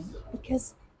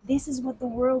 Because this is what the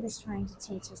world is trying to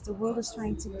teach us. The world is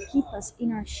trying to keep us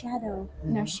in our shadow,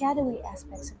 in our shadowy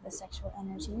aspects of the sexual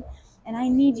energy. And I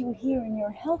need you here in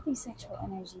your healthy sexual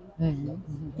energy.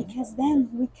 Because then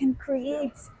we can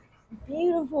create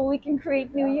beautiful, we can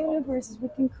create new universes, we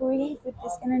can create with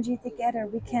this energy together,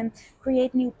 we can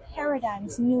create new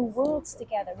paradigms, new worlds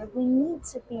together, but we need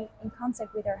to be in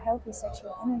contact with our healthy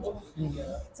sexual energy.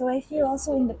 So I feel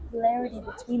also in the polarity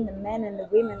between the men and the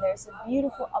women, there's a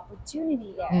beautiful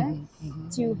opportunity there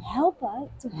to help us,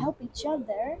 to help each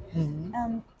other,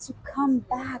 to come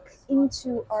back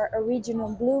into our original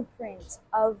blueprint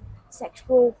of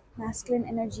sexual masculine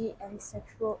energy and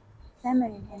sexual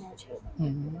feminine energy.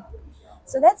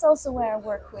 So that's also where I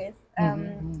work with,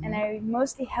 and I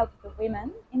mostly help the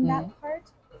women in that part,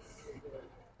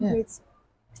 with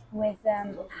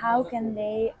how can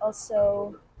they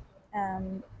also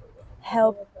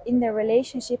help in their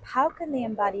relationship, how can they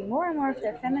embody more and more of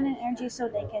their feminine energy so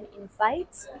they can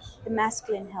invite the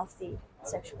masculine healthy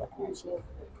sexual energy.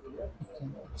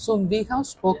 So we have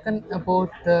spoken about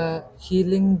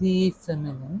healing the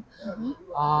feminine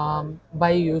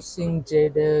by using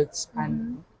jadeds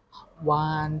and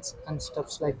wands and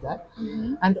stuffs like that.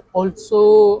 And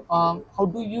also, how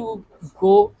do you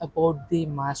go about the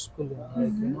masculine, like,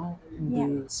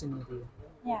 in the scenario?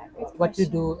 Yeah, good What you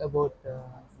question. do about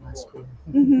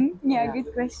masculine? Yeah,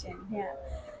 good question. Yeah.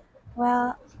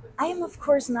 Well, I am of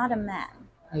course not a man.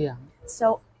 Yeah.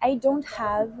 So I don't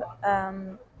have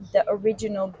the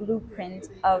original blueprint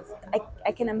of,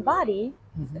 I can embody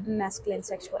masculine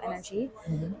sexual energy,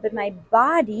 but my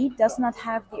body does not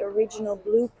have the original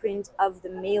blueprint of the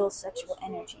male sexual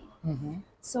energy.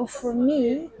 So for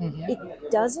me, it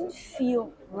doesn't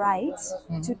feel right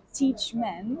to teach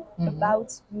men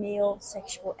about male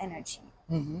sexual energy.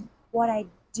 What I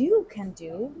can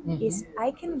do is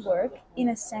I can work in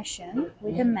a session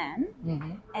with a man,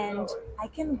 and I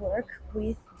can work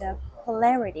with the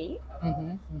polarity.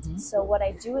 So what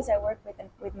I do is I work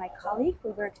with my colleague.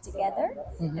 We work together,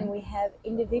 and we have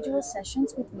individual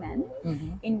sessions with men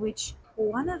in which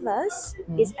one of us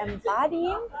is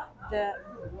embodying the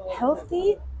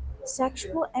healthy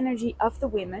sexual energy of the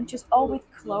women, just all with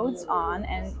clothes on,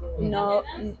 and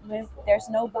there's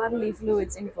no bodily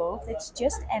fluids involved, it's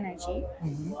just energy.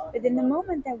 But in the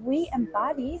moment that we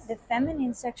embody the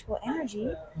feminine sexual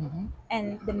energy,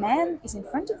 and the man is in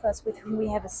front of us with whom we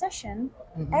have a session,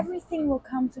 everything will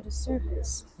come to the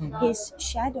surface. His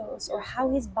shadows, or how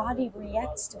his body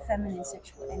reacts to feminine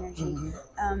sexual energy,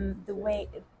 the way,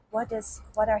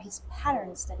 what are his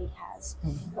patterns that he has,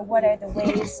 or what are the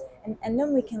ways, and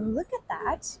then we can look at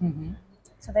that.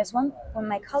 So there's when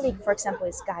my colleague, for example,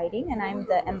 is guiding and I'm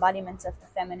the embodiment of the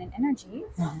feminine energy,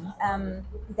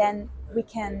 then we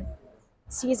can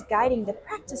see is guiding the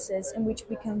practices in which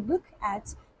we can look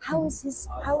at how is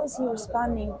he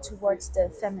responding towards the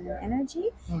feminine energy,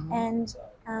 and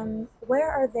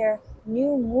where are there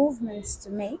new movements to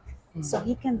make so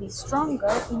he can be stronger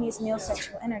in his male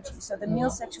sexual energy. So the male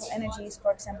sexual energy is,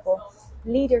 for example,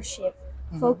 leadership,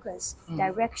 focus,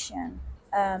 direction,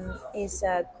 is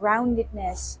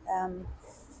groundedness,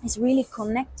 is really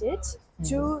connected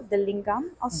to the lingam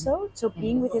also, so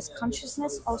being with his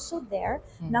consciousness also there,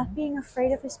 not being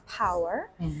afraid of his power,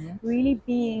 really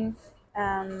being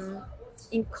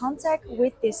in contact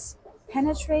with this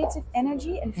penetrative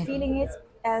energy and feeling it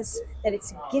as that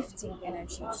it's a gifting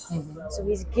energy. So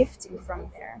he's gifting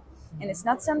from there, and it's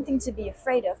not something to be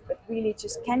afraid of, but really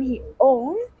just can he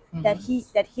own that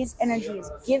his energy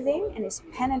is giving and is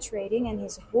penetrating and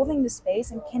he's holding the space,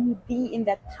 and can he be in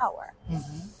that power?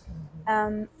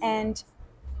 And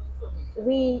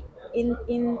we in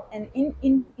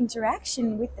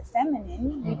interaction with the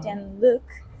feminine, we then look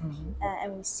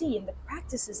and we see in the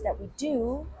practices that we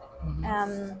do,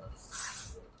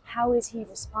 how is he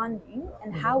responding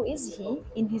and how is he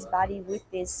in his body with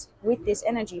this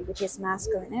energy, with his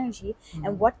masculine energy,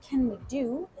 and what can we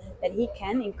do that he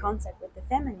can, in contact with the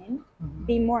feminine,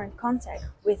 be more in contact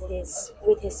with his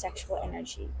sexual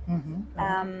energy.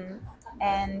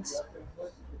 And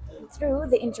through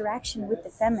the interaction with the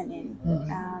feminine,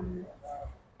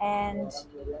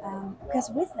 because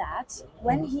with that,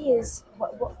 when he is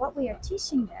what we are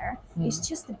teaching there is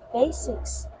just the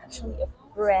basics actually of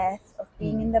breath, of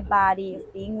being in the body,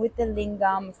 of being with the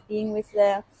lingam, of being with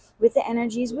the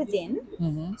energies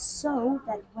within, so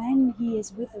that when he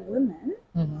is with a woman,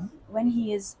 when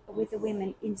he is with a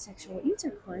woman in sexual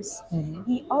intercourse,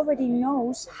 he already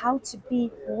knows how to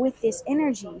be with this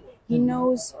energy. He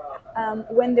knows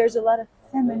when there's a lot of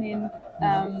feminine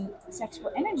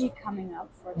sexual energy coming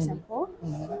up, for example,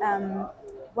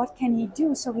 what can he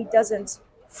do so he doesn't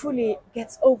fully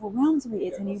gets overwhelmed with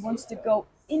it and he wants to go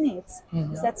in it,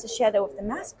 because that's a shadow of the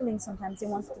masculine. Sometimes they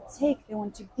want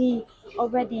to be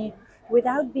already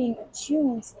without being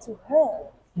attuned to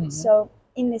her. So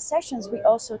in the sessions we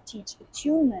also teach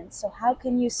attunement. So how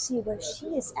can you see where she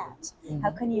is at?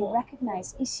 How can you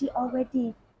recognize, is she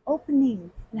already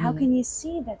opening, and how can you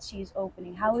see that she is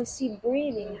opening? How is she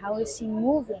breathing? How is she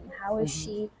moving? How is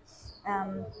she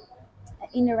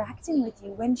interacting with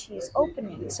you when she is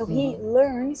opening? So he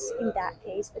learns, in that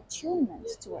case, attunement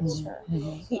towards her.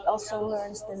 He also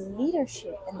learns the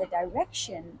leadership and the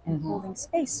direction and holding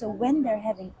space. So when they're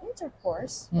having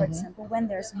intercourse, for example, when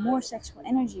there's more sexual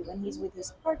energy, when he's with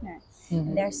his partner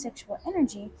and there's sexual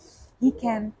energy,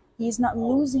 he's not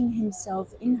losing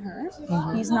himself in her.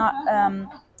 He's not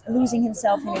losing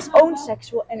himself in his own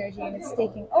sexual energy and it's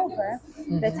taking over.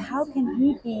 But how can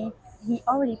he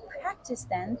already practiced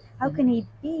then, how can he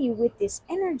be with this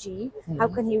energy? How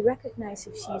can he recognize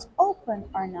if she is open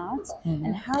or not?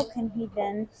 And how can he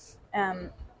then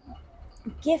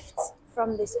gift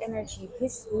from this energy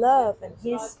his love and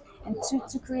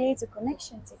to create a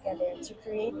connection together, to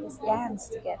create this dance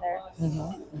together?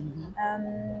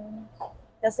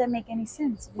 Does that make any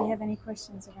sense? Do you have any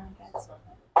questions around that?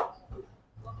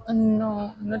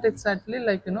 No, not exactly.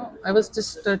 I was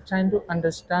just trying to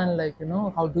understand,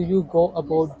 how do you go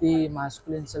about the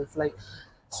masculine self?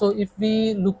 So if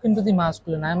we look into the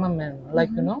masculine, I'm a man,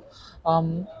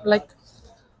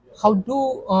 how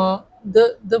do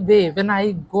the way when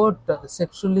I got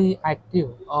sexually active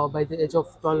by the age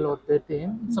of 12 or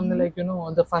 13, something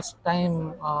the first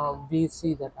time we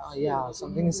see that,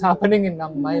 something is happening in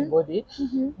my body,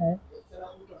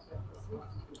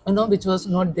 which was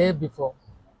not there before.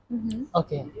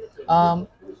 Okay.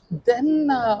 Then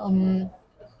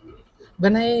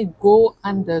when I go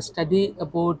and study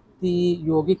about the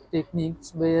yogic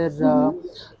techniques where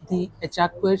the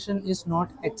ejaculation is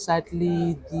not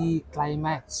exactly the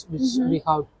climax which we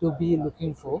have to be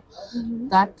looking for,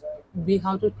 that we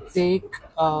have to take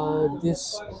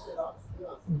this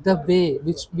the way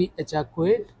which we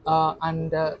ejaculate,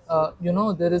 and there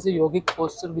is a yogic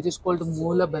posture which is called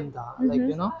Moola Bandha.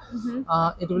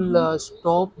 It will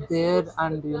stop there,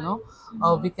 and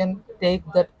we can take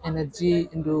that energy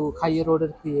into higher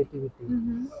order creativity.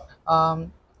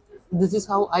 This is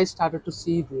how I started to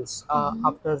see this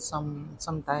after some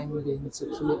time being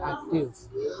sexually active,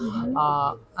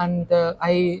 and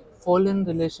I fall in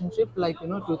relationship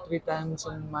 2-3 times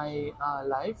in my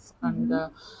life, and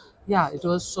it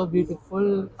was so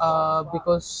beautiful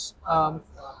because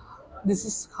this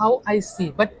is how I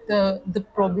see. But the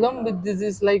problem with this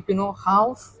is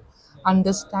how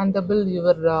understandable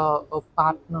your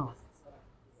partner,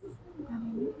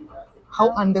 how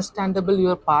understandable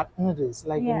your partner is,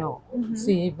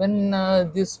 see, when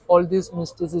all this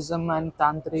mysticism and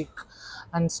tantric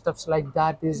and stuffs like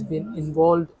that is being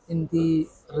involved in the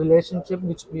relationship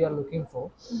which we are looking for,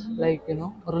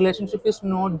 relationship is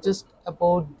not just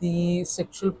about the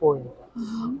sexual point,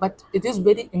 but it is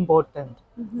very important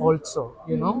also,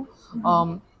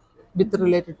 with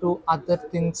related to other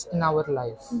things in our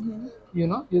life,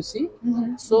 you see.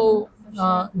 So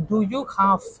do you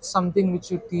have something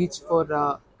which you teach for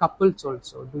couples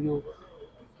also?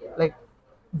 Like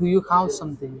do you have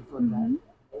something for that?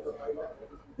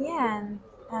 Yeah,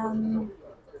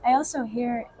 I also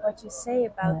hear what you say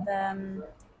about the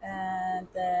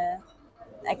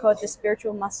I call it the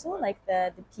spiritual muscle, like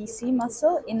the PC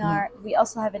muscle. In our, we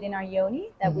also have it in our yoni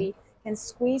that we can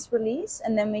squeeze, release,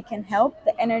 and then we can help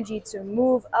the energy to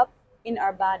move up in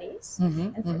our bodies.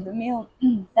 And for the male,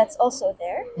 that's also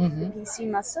there, the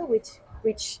PC muscle,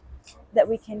 which that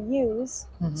we can use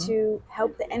to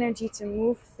help the energy to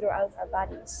move throughout our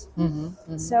bodies.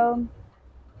 So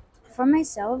for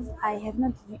myself, I have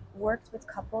not worked with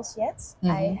couples yet.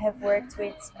 I have worked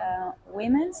with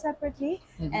women separately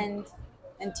and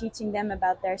teaching them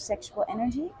about their sexual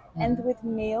energy, and with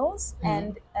males,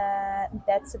 and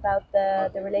that's about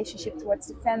the relationship towards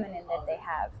the feminine that they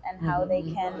have, and how they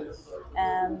can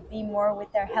be more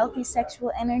with their healthy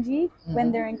sexual energy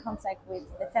when they're in contact with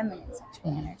the feminine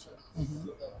sexual energy.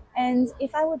 And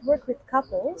if I would work with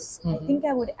couples, I think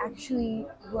I would actually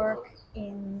work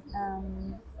in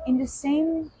the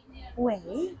same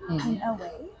way, in a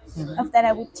way, of that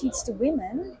I would teach the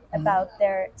women about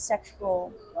their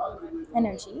sexual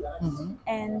energy,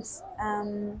 and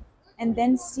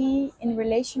then see in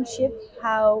relationship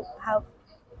how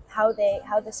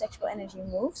the sexual energy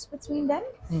moves between them,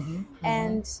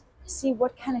 and see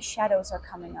what kind of shadows are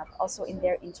coming up also in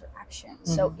their interaction.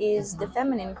 So is the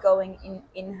feminine going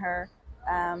in her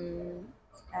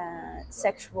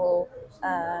sexual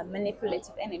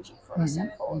manipulative energy, for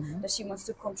example? Does she wants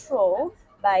to control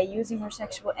by using her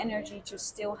sexual energy to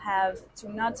still have to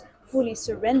not fully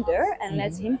surrender and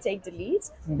let him take the lead,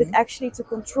 but actually to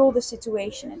control the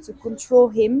situation and to control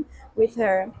him with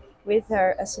her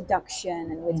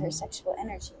seduction and with her sexual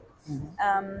energy?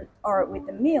 Or with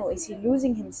the male, is he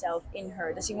losing himself in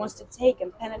her? Does he wants to take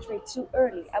and penetrate too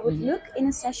early? I would look in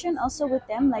a session also with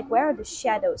them, like, where are the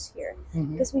shadows here?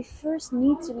 Because we first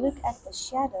need to look at the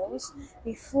shadows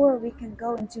before we can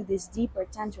go into these deeper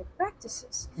tantric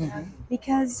practices,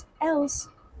 because else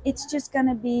it's just going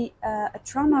to be a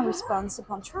trauma response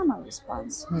upon trauma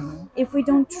response. If we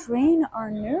don't train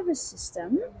our nervous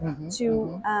system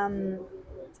to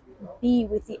be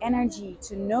with the energy,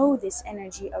 to know this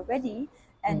energy already,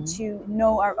 and to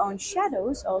know our own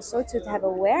shadows, also to have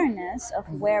awareness of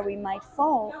where we might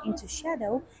fall into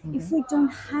shadow, if we don't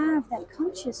have that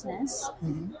consciousness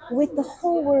with the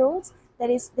whole world that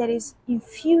is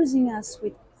infusing us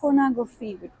with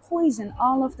pornography, with poison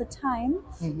all of the time,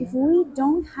 if we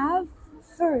don't have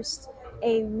first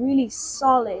a really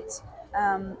solid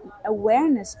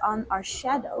awareness on our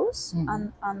shadows,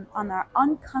 on our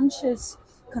unconscious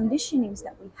conditionings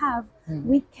that we have,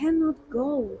 we cannot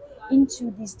go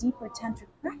into these deeper tantric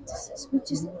practices. We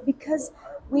just, because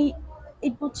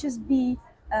it will just be,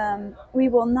 we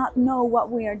will not know what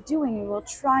we are doing. We will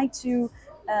try to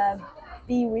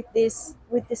be with the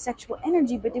sexual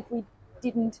energy, but if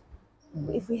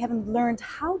we haven't learned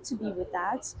how to be with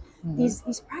that, these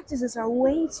practices are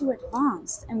way too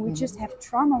advanced, and we just have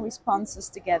trauma responses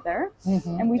together,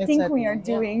 and we think we are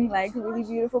doing like really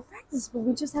beautiful practices, but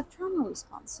we just have trauma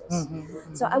responses.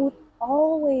 So I would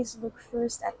always look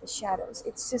first at the shadows.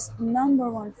 It's just number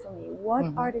one for me.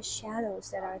 What are the shadows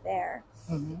that are there?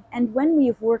 And when we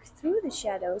have worked through the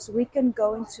shadows, we can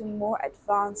go into more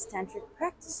advanced tantric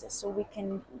practices. So we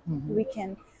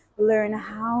can learn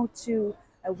how to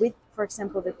with, for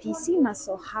example, the PC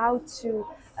muscle, how to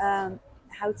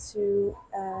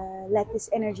let this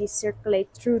energy circulate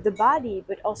through the body,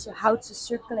 but also how to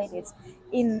circulate it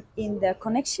in the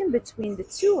connection between the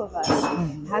two of us.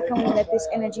 How can we let this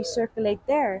energy circulate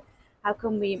there? How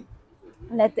can we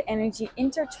let the energy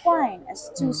intertwine as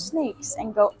two snakes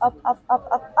and go up, up, up,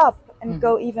 up, up, and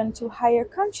go even to higher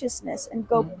consciousness and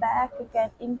go back again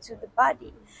into the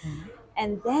body?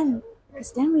 And then,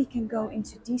 because then we can go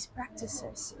into these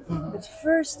practices. But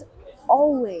first,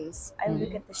 always, I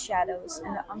look at the shadows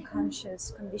and the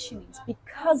unconscious conditionings.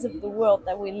 Because of the world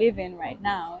that we live in right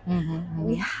now,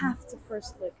 we have to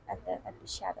first look at the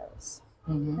shadows.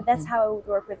 But that's how I would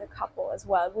work with a couple as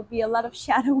well. It would be a lot of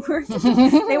shadow work.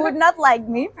 They would not like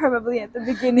me probably at the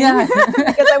beginning,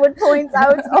 because I would point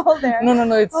out all their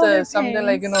no it's something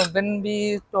like, pains. when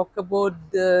we talk about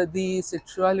the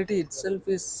sexuality itself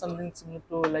is something similar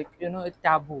to, like, a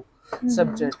taboo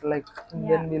subject, like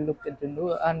when we look at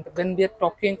and when we are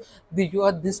talking,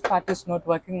 this part is not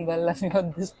working well,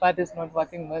 and this part is not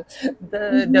working well,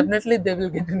 definitely they will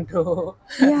get into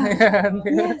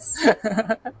Yes.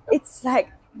 It's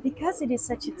like, because it is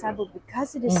such a taboo,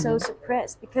 because it is so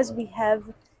suppressed, because we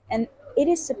have, and it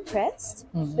is suppressed,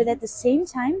 but at the same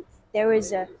time there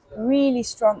is a really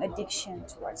strong addiction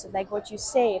towards it. Like what you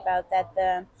say about that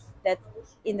that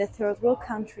in the third world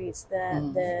countries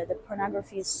the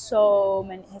pornography is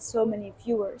has so many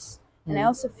viewers, And I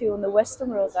also feel in the Western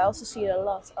world, I also see it a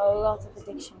lot of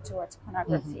addiction towards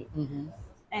pornography.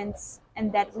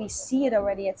 And that we see it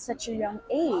already at such a young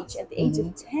age, at the age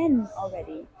of 10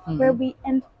 already, where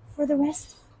and for the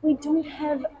rest, we don't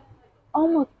have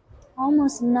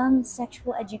almost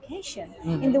non-sexual education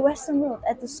in the Western world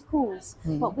at the schools.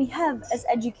 What we have as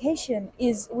education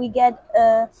is we get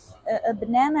a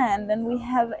banana, and then we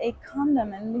have a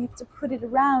condom, and we have to put it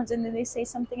around, and then they say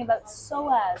something about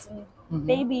psoas and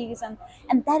babies,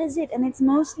 and that is it. And it's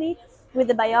mostly with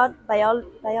the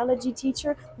biology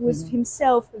teacher who is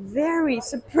himself very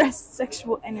suppressed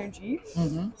sexual energy.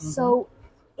 So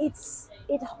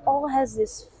it all has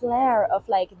this flair of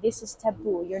like, this is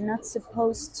taboo, you're not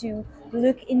supposed to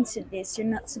look into this, you're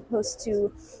not supposed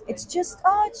to, it's just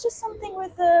something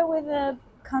with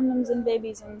condoms and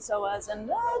babies and psoas, and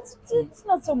it's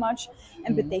not so much.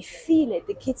 And but they feel it,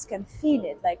 the kids can feel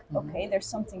it, like, okay, there's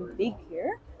something big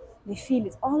here. They feel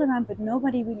it all around, but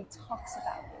nobody really talks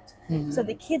about it. So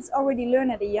the kids already learn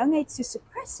at a young age to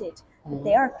suppress it, but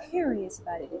they are curious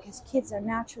about it, because kids are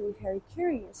naturally very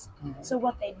curious. So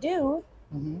what they do,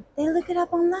 they look it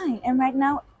up online. And right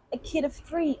now, a kid of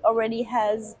 3 already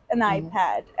has an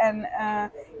iPad, and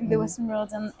in the Western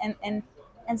world,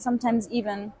 and sometimes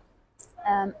even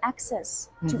access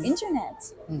to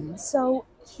internet. So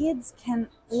kids can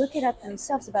look it up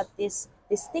themselves about this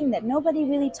thing that nobody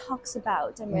really talks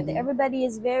about, and where everybody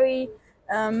is very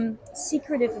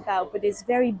secretive about, but is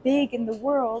very big in the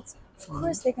world. Of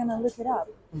course they're gonna look it up.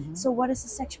 So what is the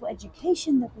sexual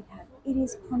education that we have? It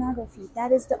is pornography.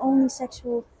 That is the only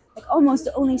sexual, like almost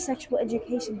the only sexual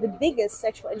education, the biggest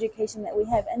sexual education that we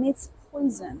have, and it's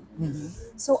poison.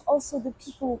 So also the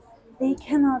people, they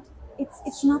cannot,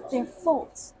 it's not their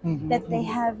fault that they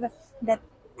have, that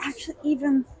actually,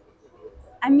 even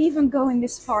I'm even going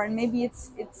this far, and maybe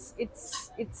it's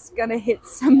gonna hit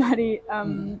somebody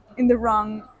in the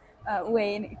wrong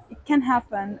way, and it can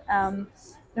happen.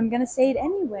 But I'm gonna say it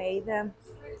anyway.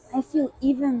 I feel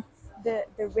even the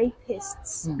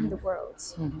rapists in the world,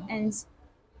 and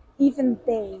even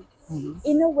they,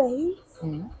 in a way,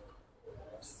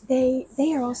 they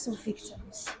are also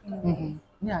victims in a way.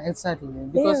 Yeah, exactly. They are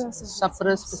Because also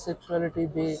suppressed victims. sexuality,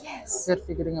 Yes. they're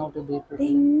figuring out a way to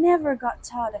They never got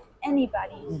taught of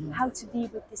anybody how to be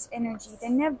with this energy.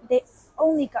 They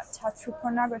only got taught through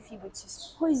pornography, which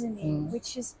is poisoning,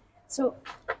 which is so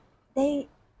they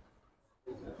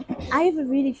I have a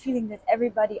really feeling that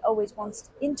everybody always wants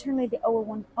internally, they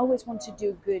always want to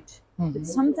do good. But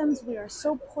sometimes we are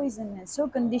so poisoned and so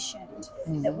conditioned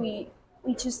that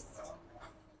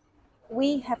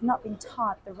we have not been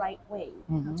taught the right way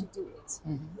how to do it.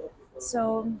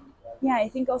 So yeah, I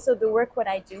think also the work what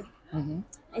I do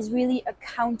is really a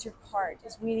counterpart,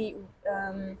 is really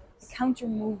a counter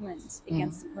movement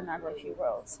against the pornography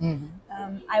world.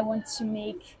 I want to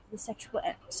make the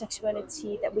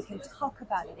sexuality that we can talk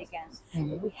about it again.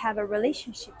 That we have a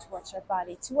relationship towards our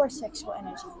body, to our sexual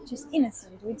energy, which is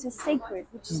innocent, which is sacred,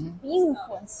 which is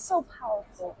beautiful and so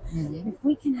powerful. If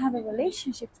we can have a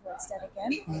relationship towards that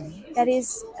again, that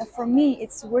is, for me,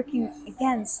 it's working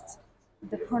against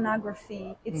the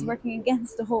pornography. It's working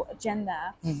against the whole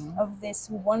agenda of this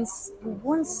who wants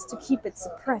to keep it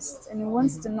suppressed and who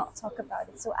wants to not talk about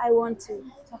it. So I want to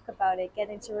talk about it, get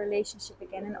into a relationship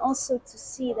again, and also to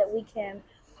see that we can,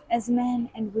 as men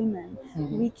and women,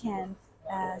 we can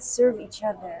serve each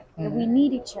other, that we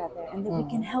need each other, and that we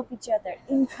can help each other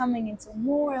in coming into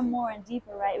more and more and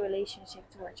deeper right relationship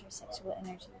towards our sexual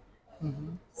energy.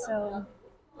 So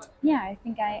yeah, I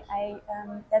think I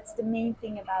that's the main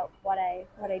thing about what I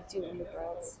do in the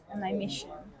world, and my mission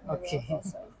in the Okay. world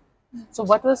also. So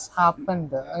what was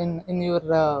happened in your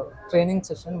training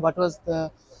session? What was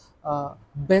the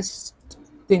best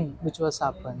thing which was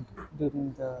happened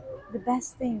during The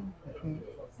best thing,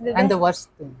 the and the best, worst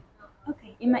thing?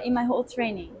 okay, in my whole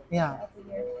training Yeah. of the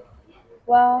year.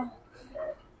 Well,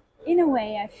 in a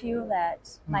way, I feel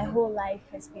that my whole life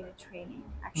has been a training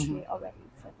actually already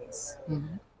for this.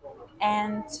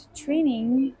 And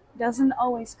training doesn't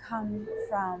always come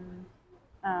from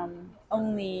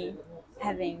only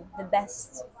having the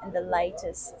best and the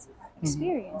lightest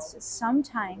experiences.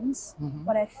 Sometimes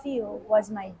what I feel was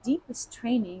my deepest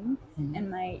training and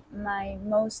my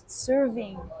most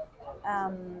serving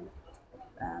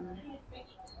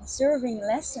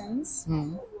lessons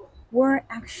were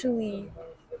actually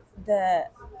the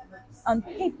on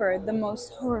paper the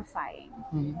most horrifying,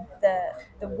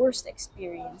 the worst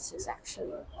experiences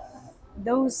actually.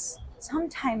 Those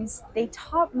sometimes they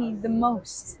taught me the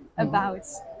most about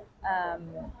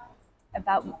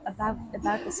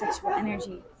the sexual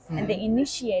energy, and they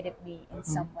initiated me in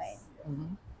some way.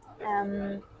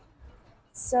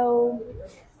 So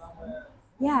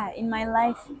yeah, in my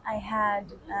life,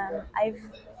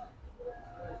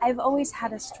 I've always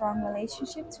had a strong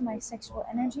relationship to my sexual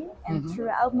energy, and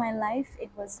throughout my life, it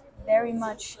was very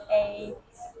much a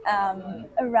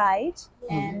ride,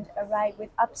 and a ride with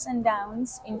ups and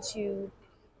downs into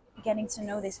getting to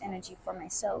know this energy for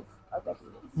myself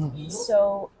already.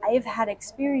 So I've had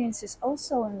experiences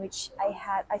also in which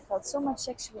I felt so much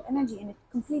sexual energy, and it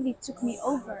completely took me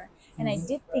over, and I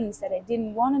did things that I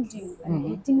didn't want to do,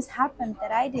 and things happened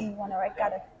that I didn't want, or I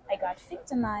got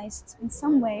victimized in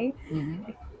some way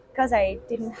because I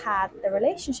didn't have the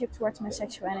relationship towards my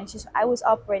sexual energy. So I was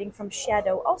operating from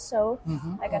shadow also.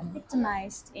 I got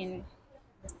victimized in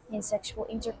sexual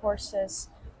intercourses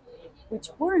which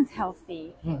weren't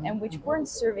healthy, and which weren't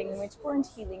serving, and which weren't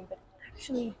healing, but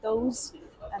actually those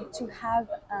to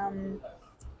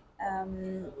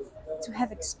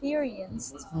have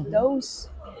experienced those,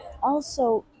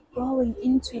 also going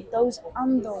into those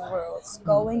underworlds,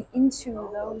 going into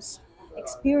those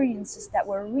experiences that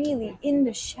were really in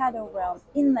the shadow realm,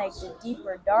 in like the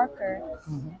deeper, darker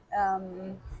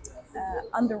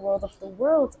underworld of the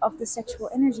world of the sexual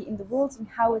energy in the world, and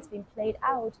how it's been played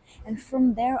out, and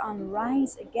from there on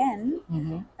rise again,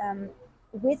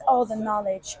 with all the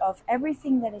knowledge of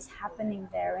everything that is happening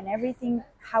there and everything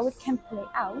how it can play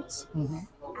out.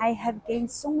 I have gained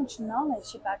so much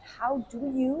knowledge about how do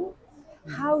you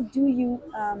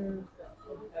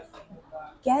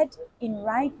get in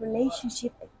right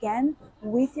relationship again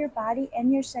with your body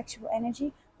and your sexual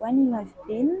energy when you have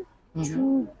been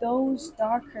through those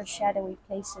darker, shadowy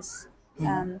places.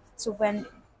 So when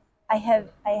I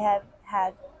have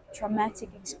had traumatic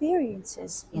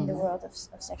experiences in the world of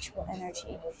sexual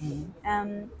energy,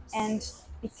 and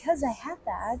because I had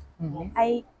that,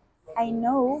 I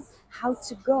know how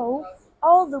to go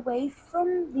all the way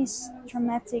from these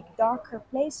traumatic, darker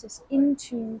places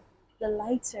into the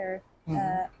lighter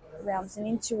realms, and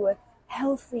into a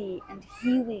healthy and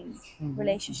healing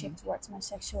relationship towards my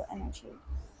sexual energy.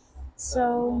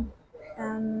 So,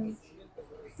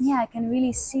 yeah, I can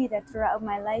really see that throughout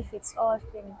my life, it's all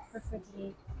been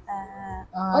perfectly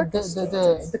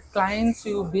orchestrated. The clients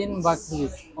you've been worked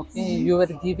with, okay, you were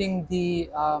giving the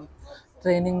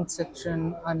training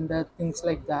section and things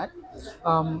like that.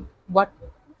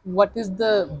 What is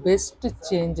the best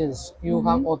changes you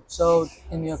have observed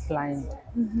in your client,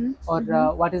 or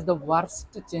what is the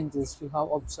worst changes you have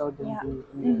observed in Yeah.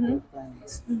 your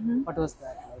clients? What was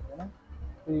that like?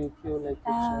 Do you feel like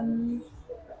to share?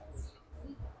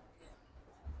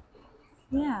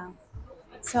 Yeah.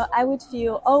 So I would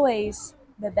feel always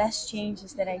the best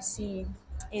changes that I see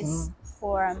is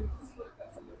for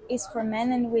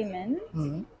men and women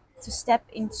to step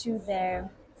into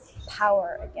their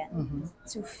power again,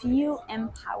 to feel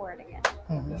empowered again.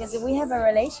 Because if we have a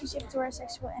relationship to our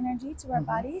sexual energy, to our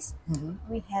bodies,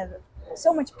 we have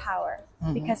so much power,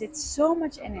 because it's so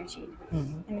much energy,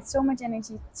 and it's so much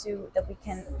energy that we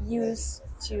can use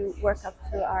to work up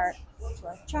through our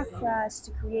chakras,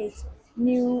 to create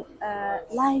new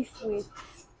life with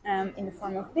in the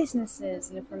form of businesses,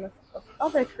 in the form of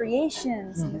other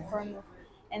creations, in the form of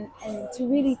and to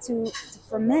really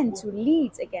for men to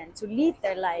lead again, to lead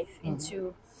their life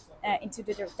into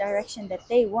the direction that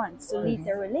they want, to lead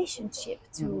their relationship,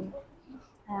 to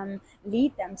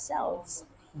lead themselves,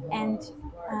 and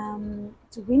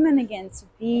to women again to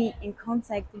be in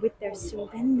contact with their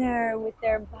surrender, with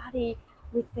their body,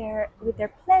 with their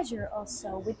pleasure,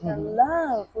 also with their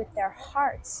love, with their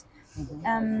hearts.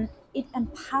 It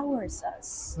empowers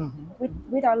us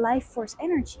with our life force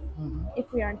energy.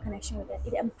 If we are in connection with it,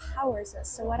 it empowers us.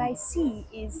 So what I see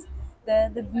is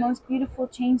the most beautiful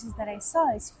changes that I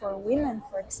saw is for women,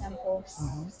 for example,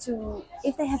 to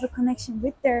if they have a connection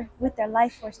with their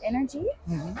life force energy,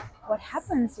 what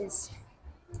happens is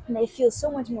they feel so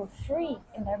much more free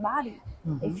in their body.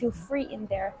 They feel free in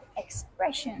their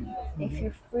expression. They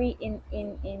feel free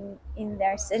in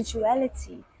their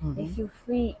sensuality. They feel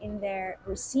free in their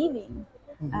receiving.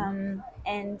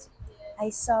 And I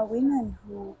saw women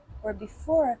who were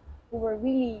before, who were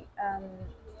really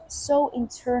so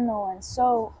internal and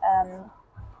so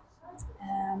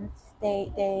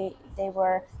they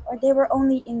were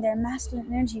only in their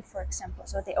masculine energy, for example.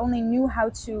 So they only knew how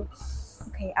to,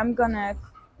 okay,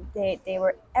 they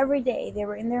were every day, they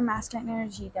were in their masculine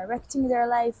energy, directing their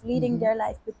life, leading their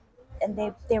life, and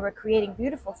they were creating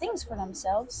beautiful things for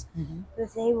themselves,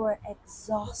 but they were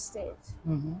exhausted,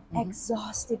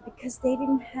 exhausted because they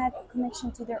didn't have a connection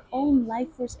to their own life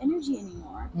force energy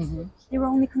anymore. They were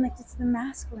only connected to the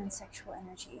masculine sexual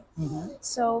energy.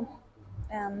 So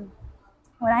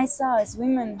what I saw is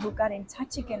women who got in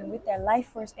touch again with their life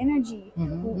force energy,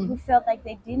 who felt like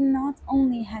they did not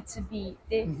only had to be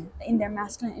in their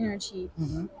masculine energy,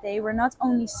 they were not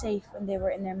only safe when they were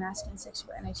in their masculine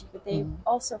sexual energy, but they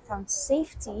also found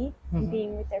safety in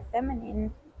being with their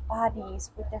feminine bodies,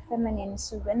 with their feminine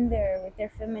surrender, with their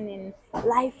feminine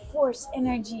life force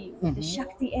energy, with the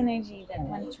Shakti energy that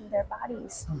went through their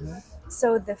bodies.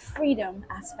 So the freedom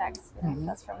aspects that I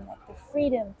felt from that, the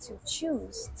freedom to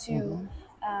choose,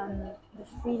 the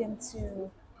freedom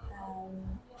to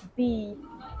be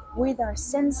with our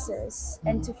senses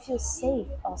and to feel safe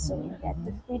also in that,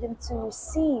 the freedom to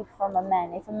receive from a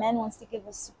man. If a man wants to give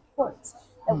us support,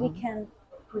 that we can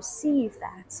receive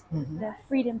that, the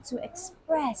freedom to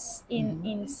express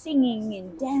in singing,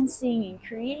 in dancing, in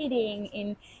creating,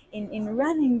 in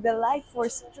running the life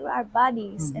force through our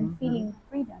bodies and feeling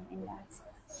freedom in that,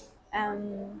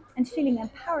 and feeling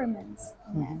empowerment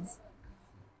in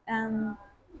that.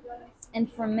 And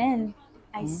for men,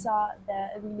 I saw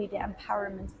really the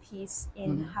empowerment piece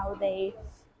in how they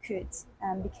could,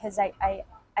 because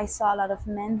I saw a lot of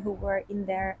men who were in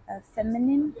their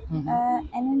feminine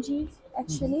energy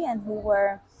actually, and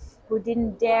who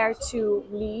didn't dare to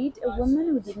lead a woman,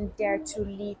 who didn't dare to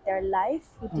lead their life,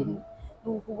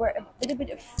 who were a little bit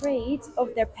afraid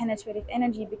of their penetrative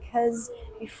energy, because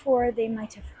before they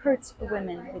might have hurt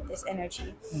women with this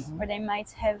energy, or they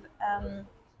might have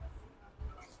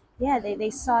they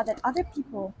saw that other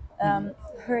people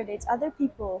heard it, other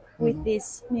people with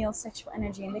this male sexual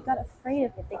energy, and they got afraid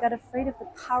of it. They got afraid of the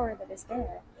power that is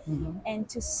there. And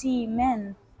to see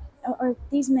men, or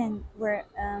these men were,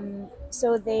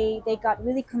 so they got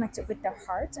really connected with their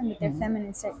heart and with their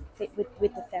feminine,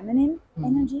 with the feminine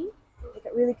energy. They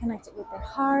got really connected with their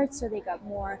heart, so they got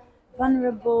more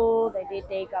vulnerable.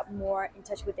 They got more in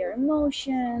touch with their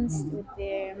emotions,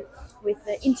 with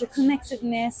the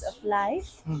interconnectedness of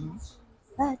life.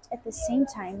 But at the same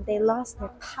time, they lost their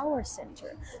power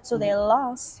center. So they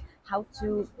lost how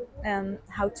to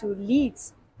lead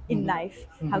in life,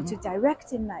 how to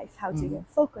direct in life, how to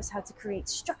focus, how to create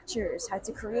structures, how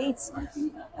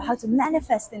to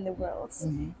manifest in the world.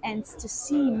 And to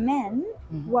see men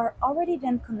who are already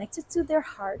then connected to their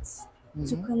hearts,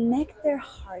 to connect their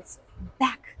hearts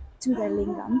back to their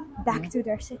lingam, back to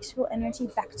their sexual energy,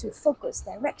 back to focus,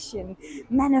 direction,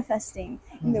 manifesting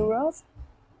in the world.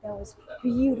 That was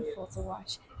beautiful to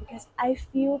watch, because I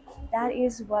feel that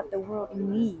is what the world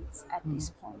needs at this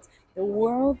point. The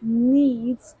world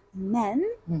needs men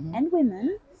and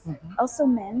women, also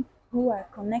men who are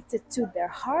connected to their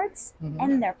hearts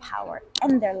and their power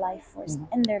and their life force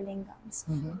and their lingams.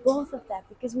 Both of that,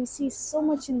 because we see so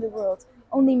much in the world,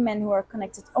 only men who are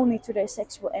connected only to their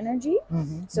sexual energy,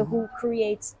 so who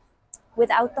creates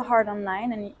without the heart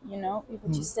online. And you know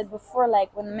what you said before,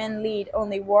 like when men lead,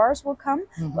 only wars will come.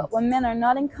 But when men are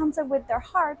not in contact with their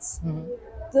hearts,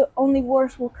 the only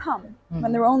wars will come.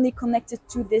 When they're only connected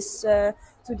to this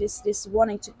this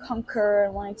wanting to conquer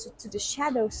and wanting to the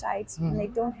shadow sides, when they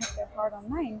don't have their heart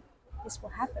online, this will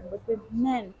happen. But with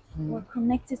men who are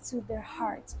connected to their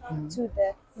heart, to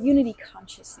the unity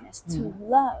consciousness, to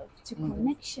love, to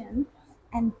connection,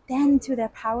 and then to their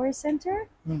power center,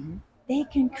 they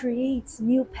can create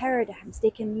new paradigms.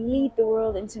 They can lead the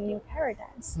world into new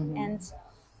paradigms. And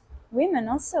women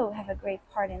also have a great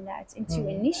part in that, into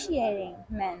initiating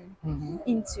men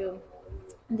into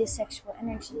this sexual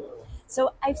energy.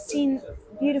 So I've seen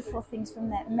beautiful things from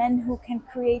that. Men who can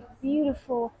create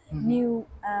beautiful new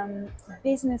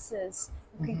businesses,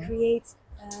 who can create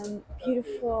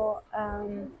beautiful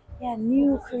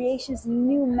new creations,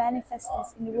 new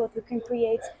manifestors in the world, who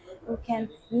can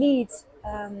lead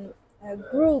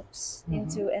groups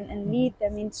into and lead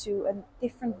them into a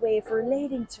different way of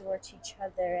relating towards each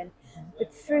other.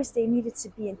 But first they needed to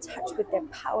be in touch with their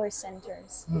power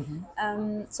centers.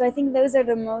 So I think those are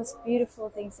the most beautiful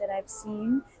things that I've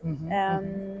seen.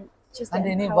 Just and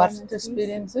any worst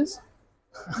experiences?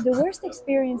 The worst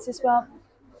experiences, well,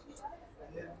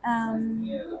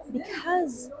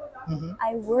 because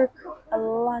I work a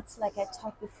lot, like I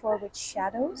talked before, with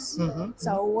shadows.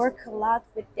 So I work a lot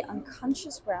with the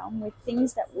unconscious realm, with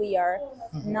things that we are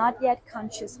not yet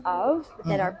conscious of, but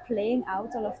that are playing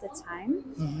out all of the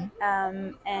time,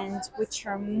 and which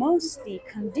are mostly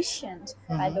conditioned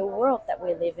by the world that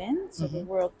we live in. So the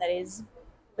world that is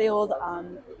built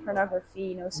on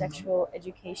pornography, no sexual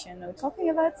education, no talking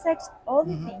about sex, all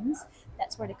the things.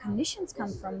 That's where the conditions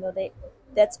come from, though.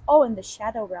 That's all in the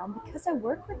shadow realm. Because I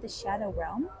work with the shadow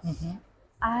realm,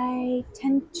 I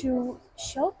tend to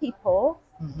show people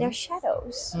their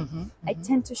shadows. I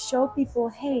tend to show people,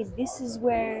 hey, this is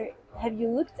where, have you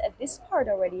looked at this part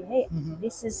already? Hey,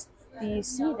 this is do you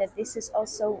see that this is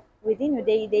also within you?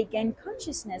 They gain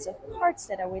consciousness of parts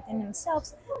that are within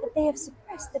themselves that they have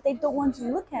suppressed, that they don't want to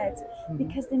look at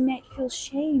because they might feel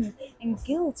shame and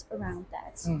guilt around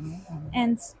that.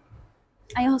 And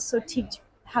I also teach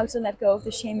how to let go of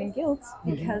the shame and guilt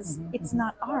because it's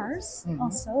not ours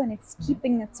also, and it's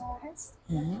keeping it suppressed.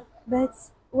 But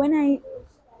when I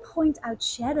point out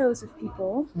shadows of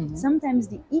people, sometimes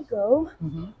the ego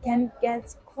can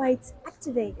get quite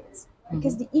activated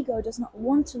because the ego does not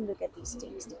want to look at these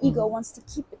things. The ego wants to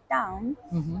keep it down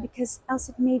because else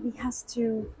it maybe has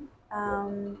to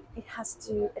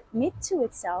admit to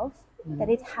itself that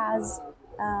it has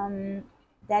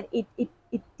that it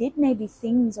did maybe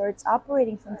things, or it's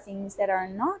operating from things that are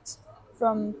not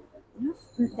from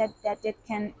that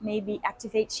can maybe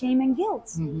activate shame and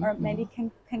guilt, or maybe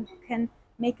can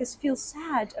make us feel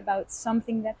sad about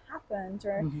something that happened,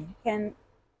 or can,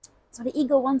 so the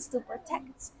ego wants to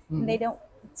protect and they don't.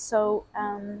 So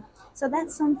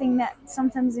that's something that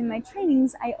sometimes in my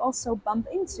trainings I also bump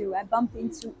into. I bump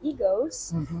into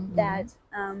egos that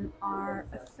are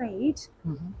afraid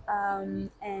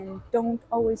and don't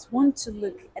always want to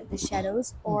look at the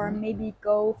shadows, or maybe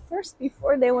go first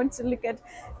before they want to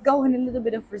go in a little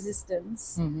bit of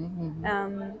resistance.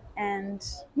 And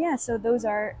yeah, so those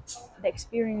are the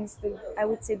experience, I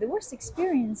would say the worst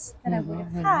experience that I would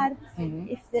have had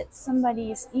if that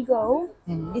somebody's ego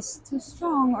is too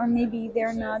strong, or maybe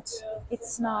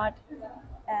it's not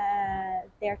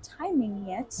their timing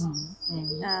yet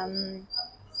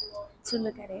to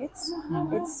look at it.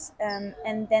 It's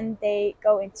and then they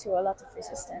go into a lot of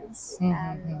resistance,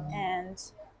 and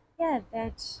yeah,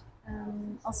 that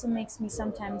also makes me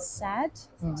sometimes sad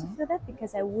to feel that,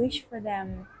 because I wish for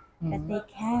them that they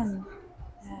can,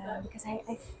 because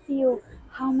I feel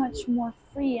how much more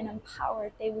free and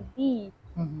empowered they would be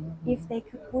if they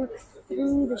could work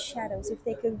through the shadows, if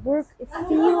they could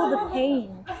feel the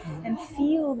pain and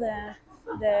feel the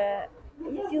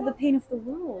pain of the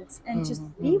world, and just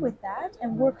be with that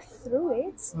and work through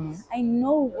it. I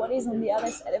know what is on the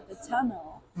other side of the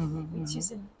tunnel, which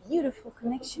is a beautiful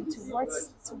connection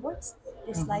towards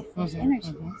this life force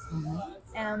energy.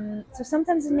 So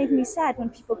sometimes it makes me sad when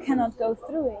people cannot go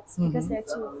through it because they're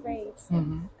too afraid.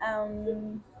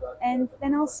 And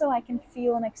then also I can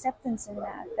feel an acceptance in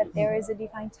that there is a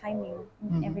divine timing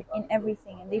in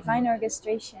everything, and divine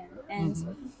orchestration, and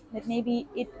that maybe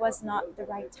it was not the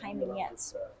right timing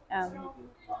yet,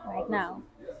 right now.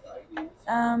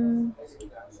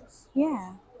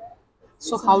 Yeah.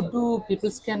 So how do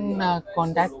people can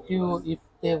contact you if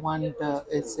they want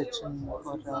a session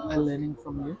or a learning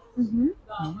from you?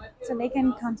 So they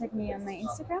can contact me on my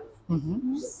Instagram,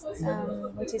 yes,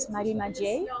 which is Marima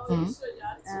Jay,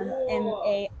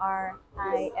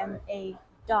 MARIMA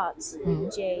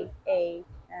 .JAY.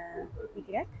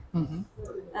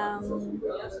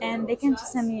 And they can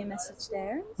just send me a message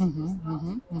there,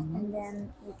 and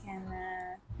then we can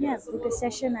book a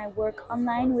session. I work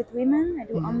online with women. I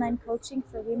do online coaching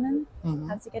for women,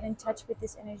 how to get in touch with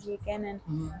this energy again. And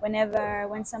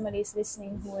when somebody is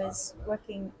listening who is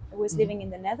living in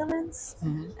the Netherlands,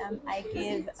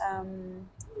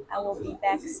 I will be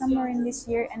back somewhere in this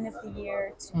year, end of the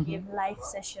year, to give live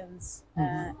sessions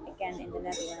again in the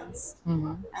Netherlands,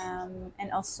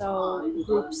 and also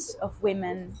groups of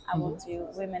women. I will do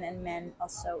women and men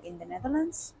also in the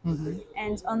Netherlands,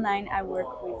 and online I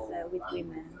work with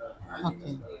women.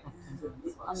 Okay.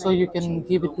 So you can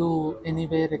give it to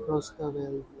anywhere across the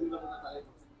world.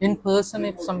 In person,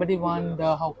 if somebody want,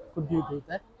 how could you do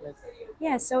that? Like,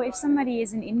 yeah, so if somebody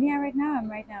is in India right now, I'm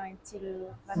right now in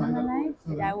Tiruvannamalai,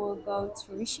 but I will go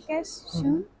to Rishikesh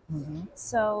soon.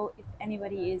 So if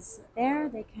anybody is there,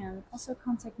 they can also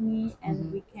contact me,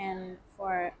 and we can,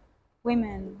 for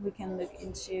women, we can look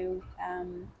into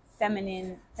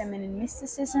feminine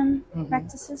mysticism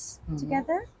practices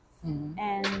together,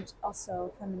 and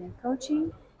also feminine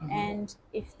coaching. And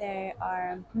if there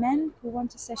are men who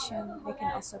want a session, they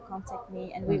can also contact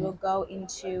me, and we will go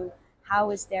into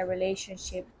how is their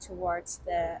relationship towards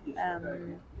the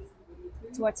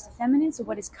feminine. So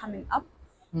what is coming up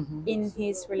in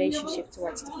his relationship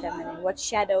towards the feminine? What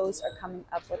shadows are coming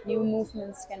up? What new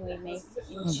movements can we make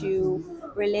into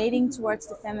relating towards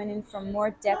the feminine from more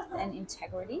depth and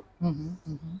integrity?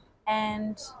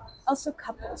 And also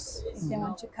couples, if they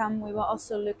want to come, we will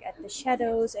also look at the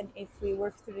shadows, and if we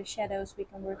work through the shadows, we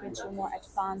can work into more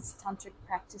advanced tantric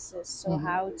practices. So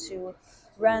how to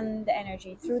run the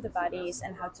energy through the bodies,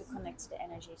 and how to connect the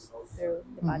energies through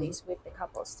the bodies with the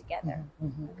couples together.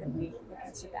 We look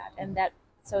into that, and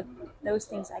so those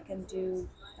things I can do.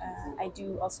 I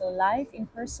do also live in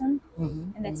person,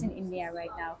 and that's in India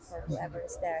right now. For whoever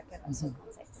is there, can also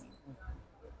contact me.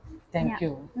 Thank Yeah.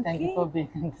 you. Thank you Okay. for being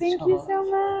in the Thank you show. so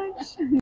much.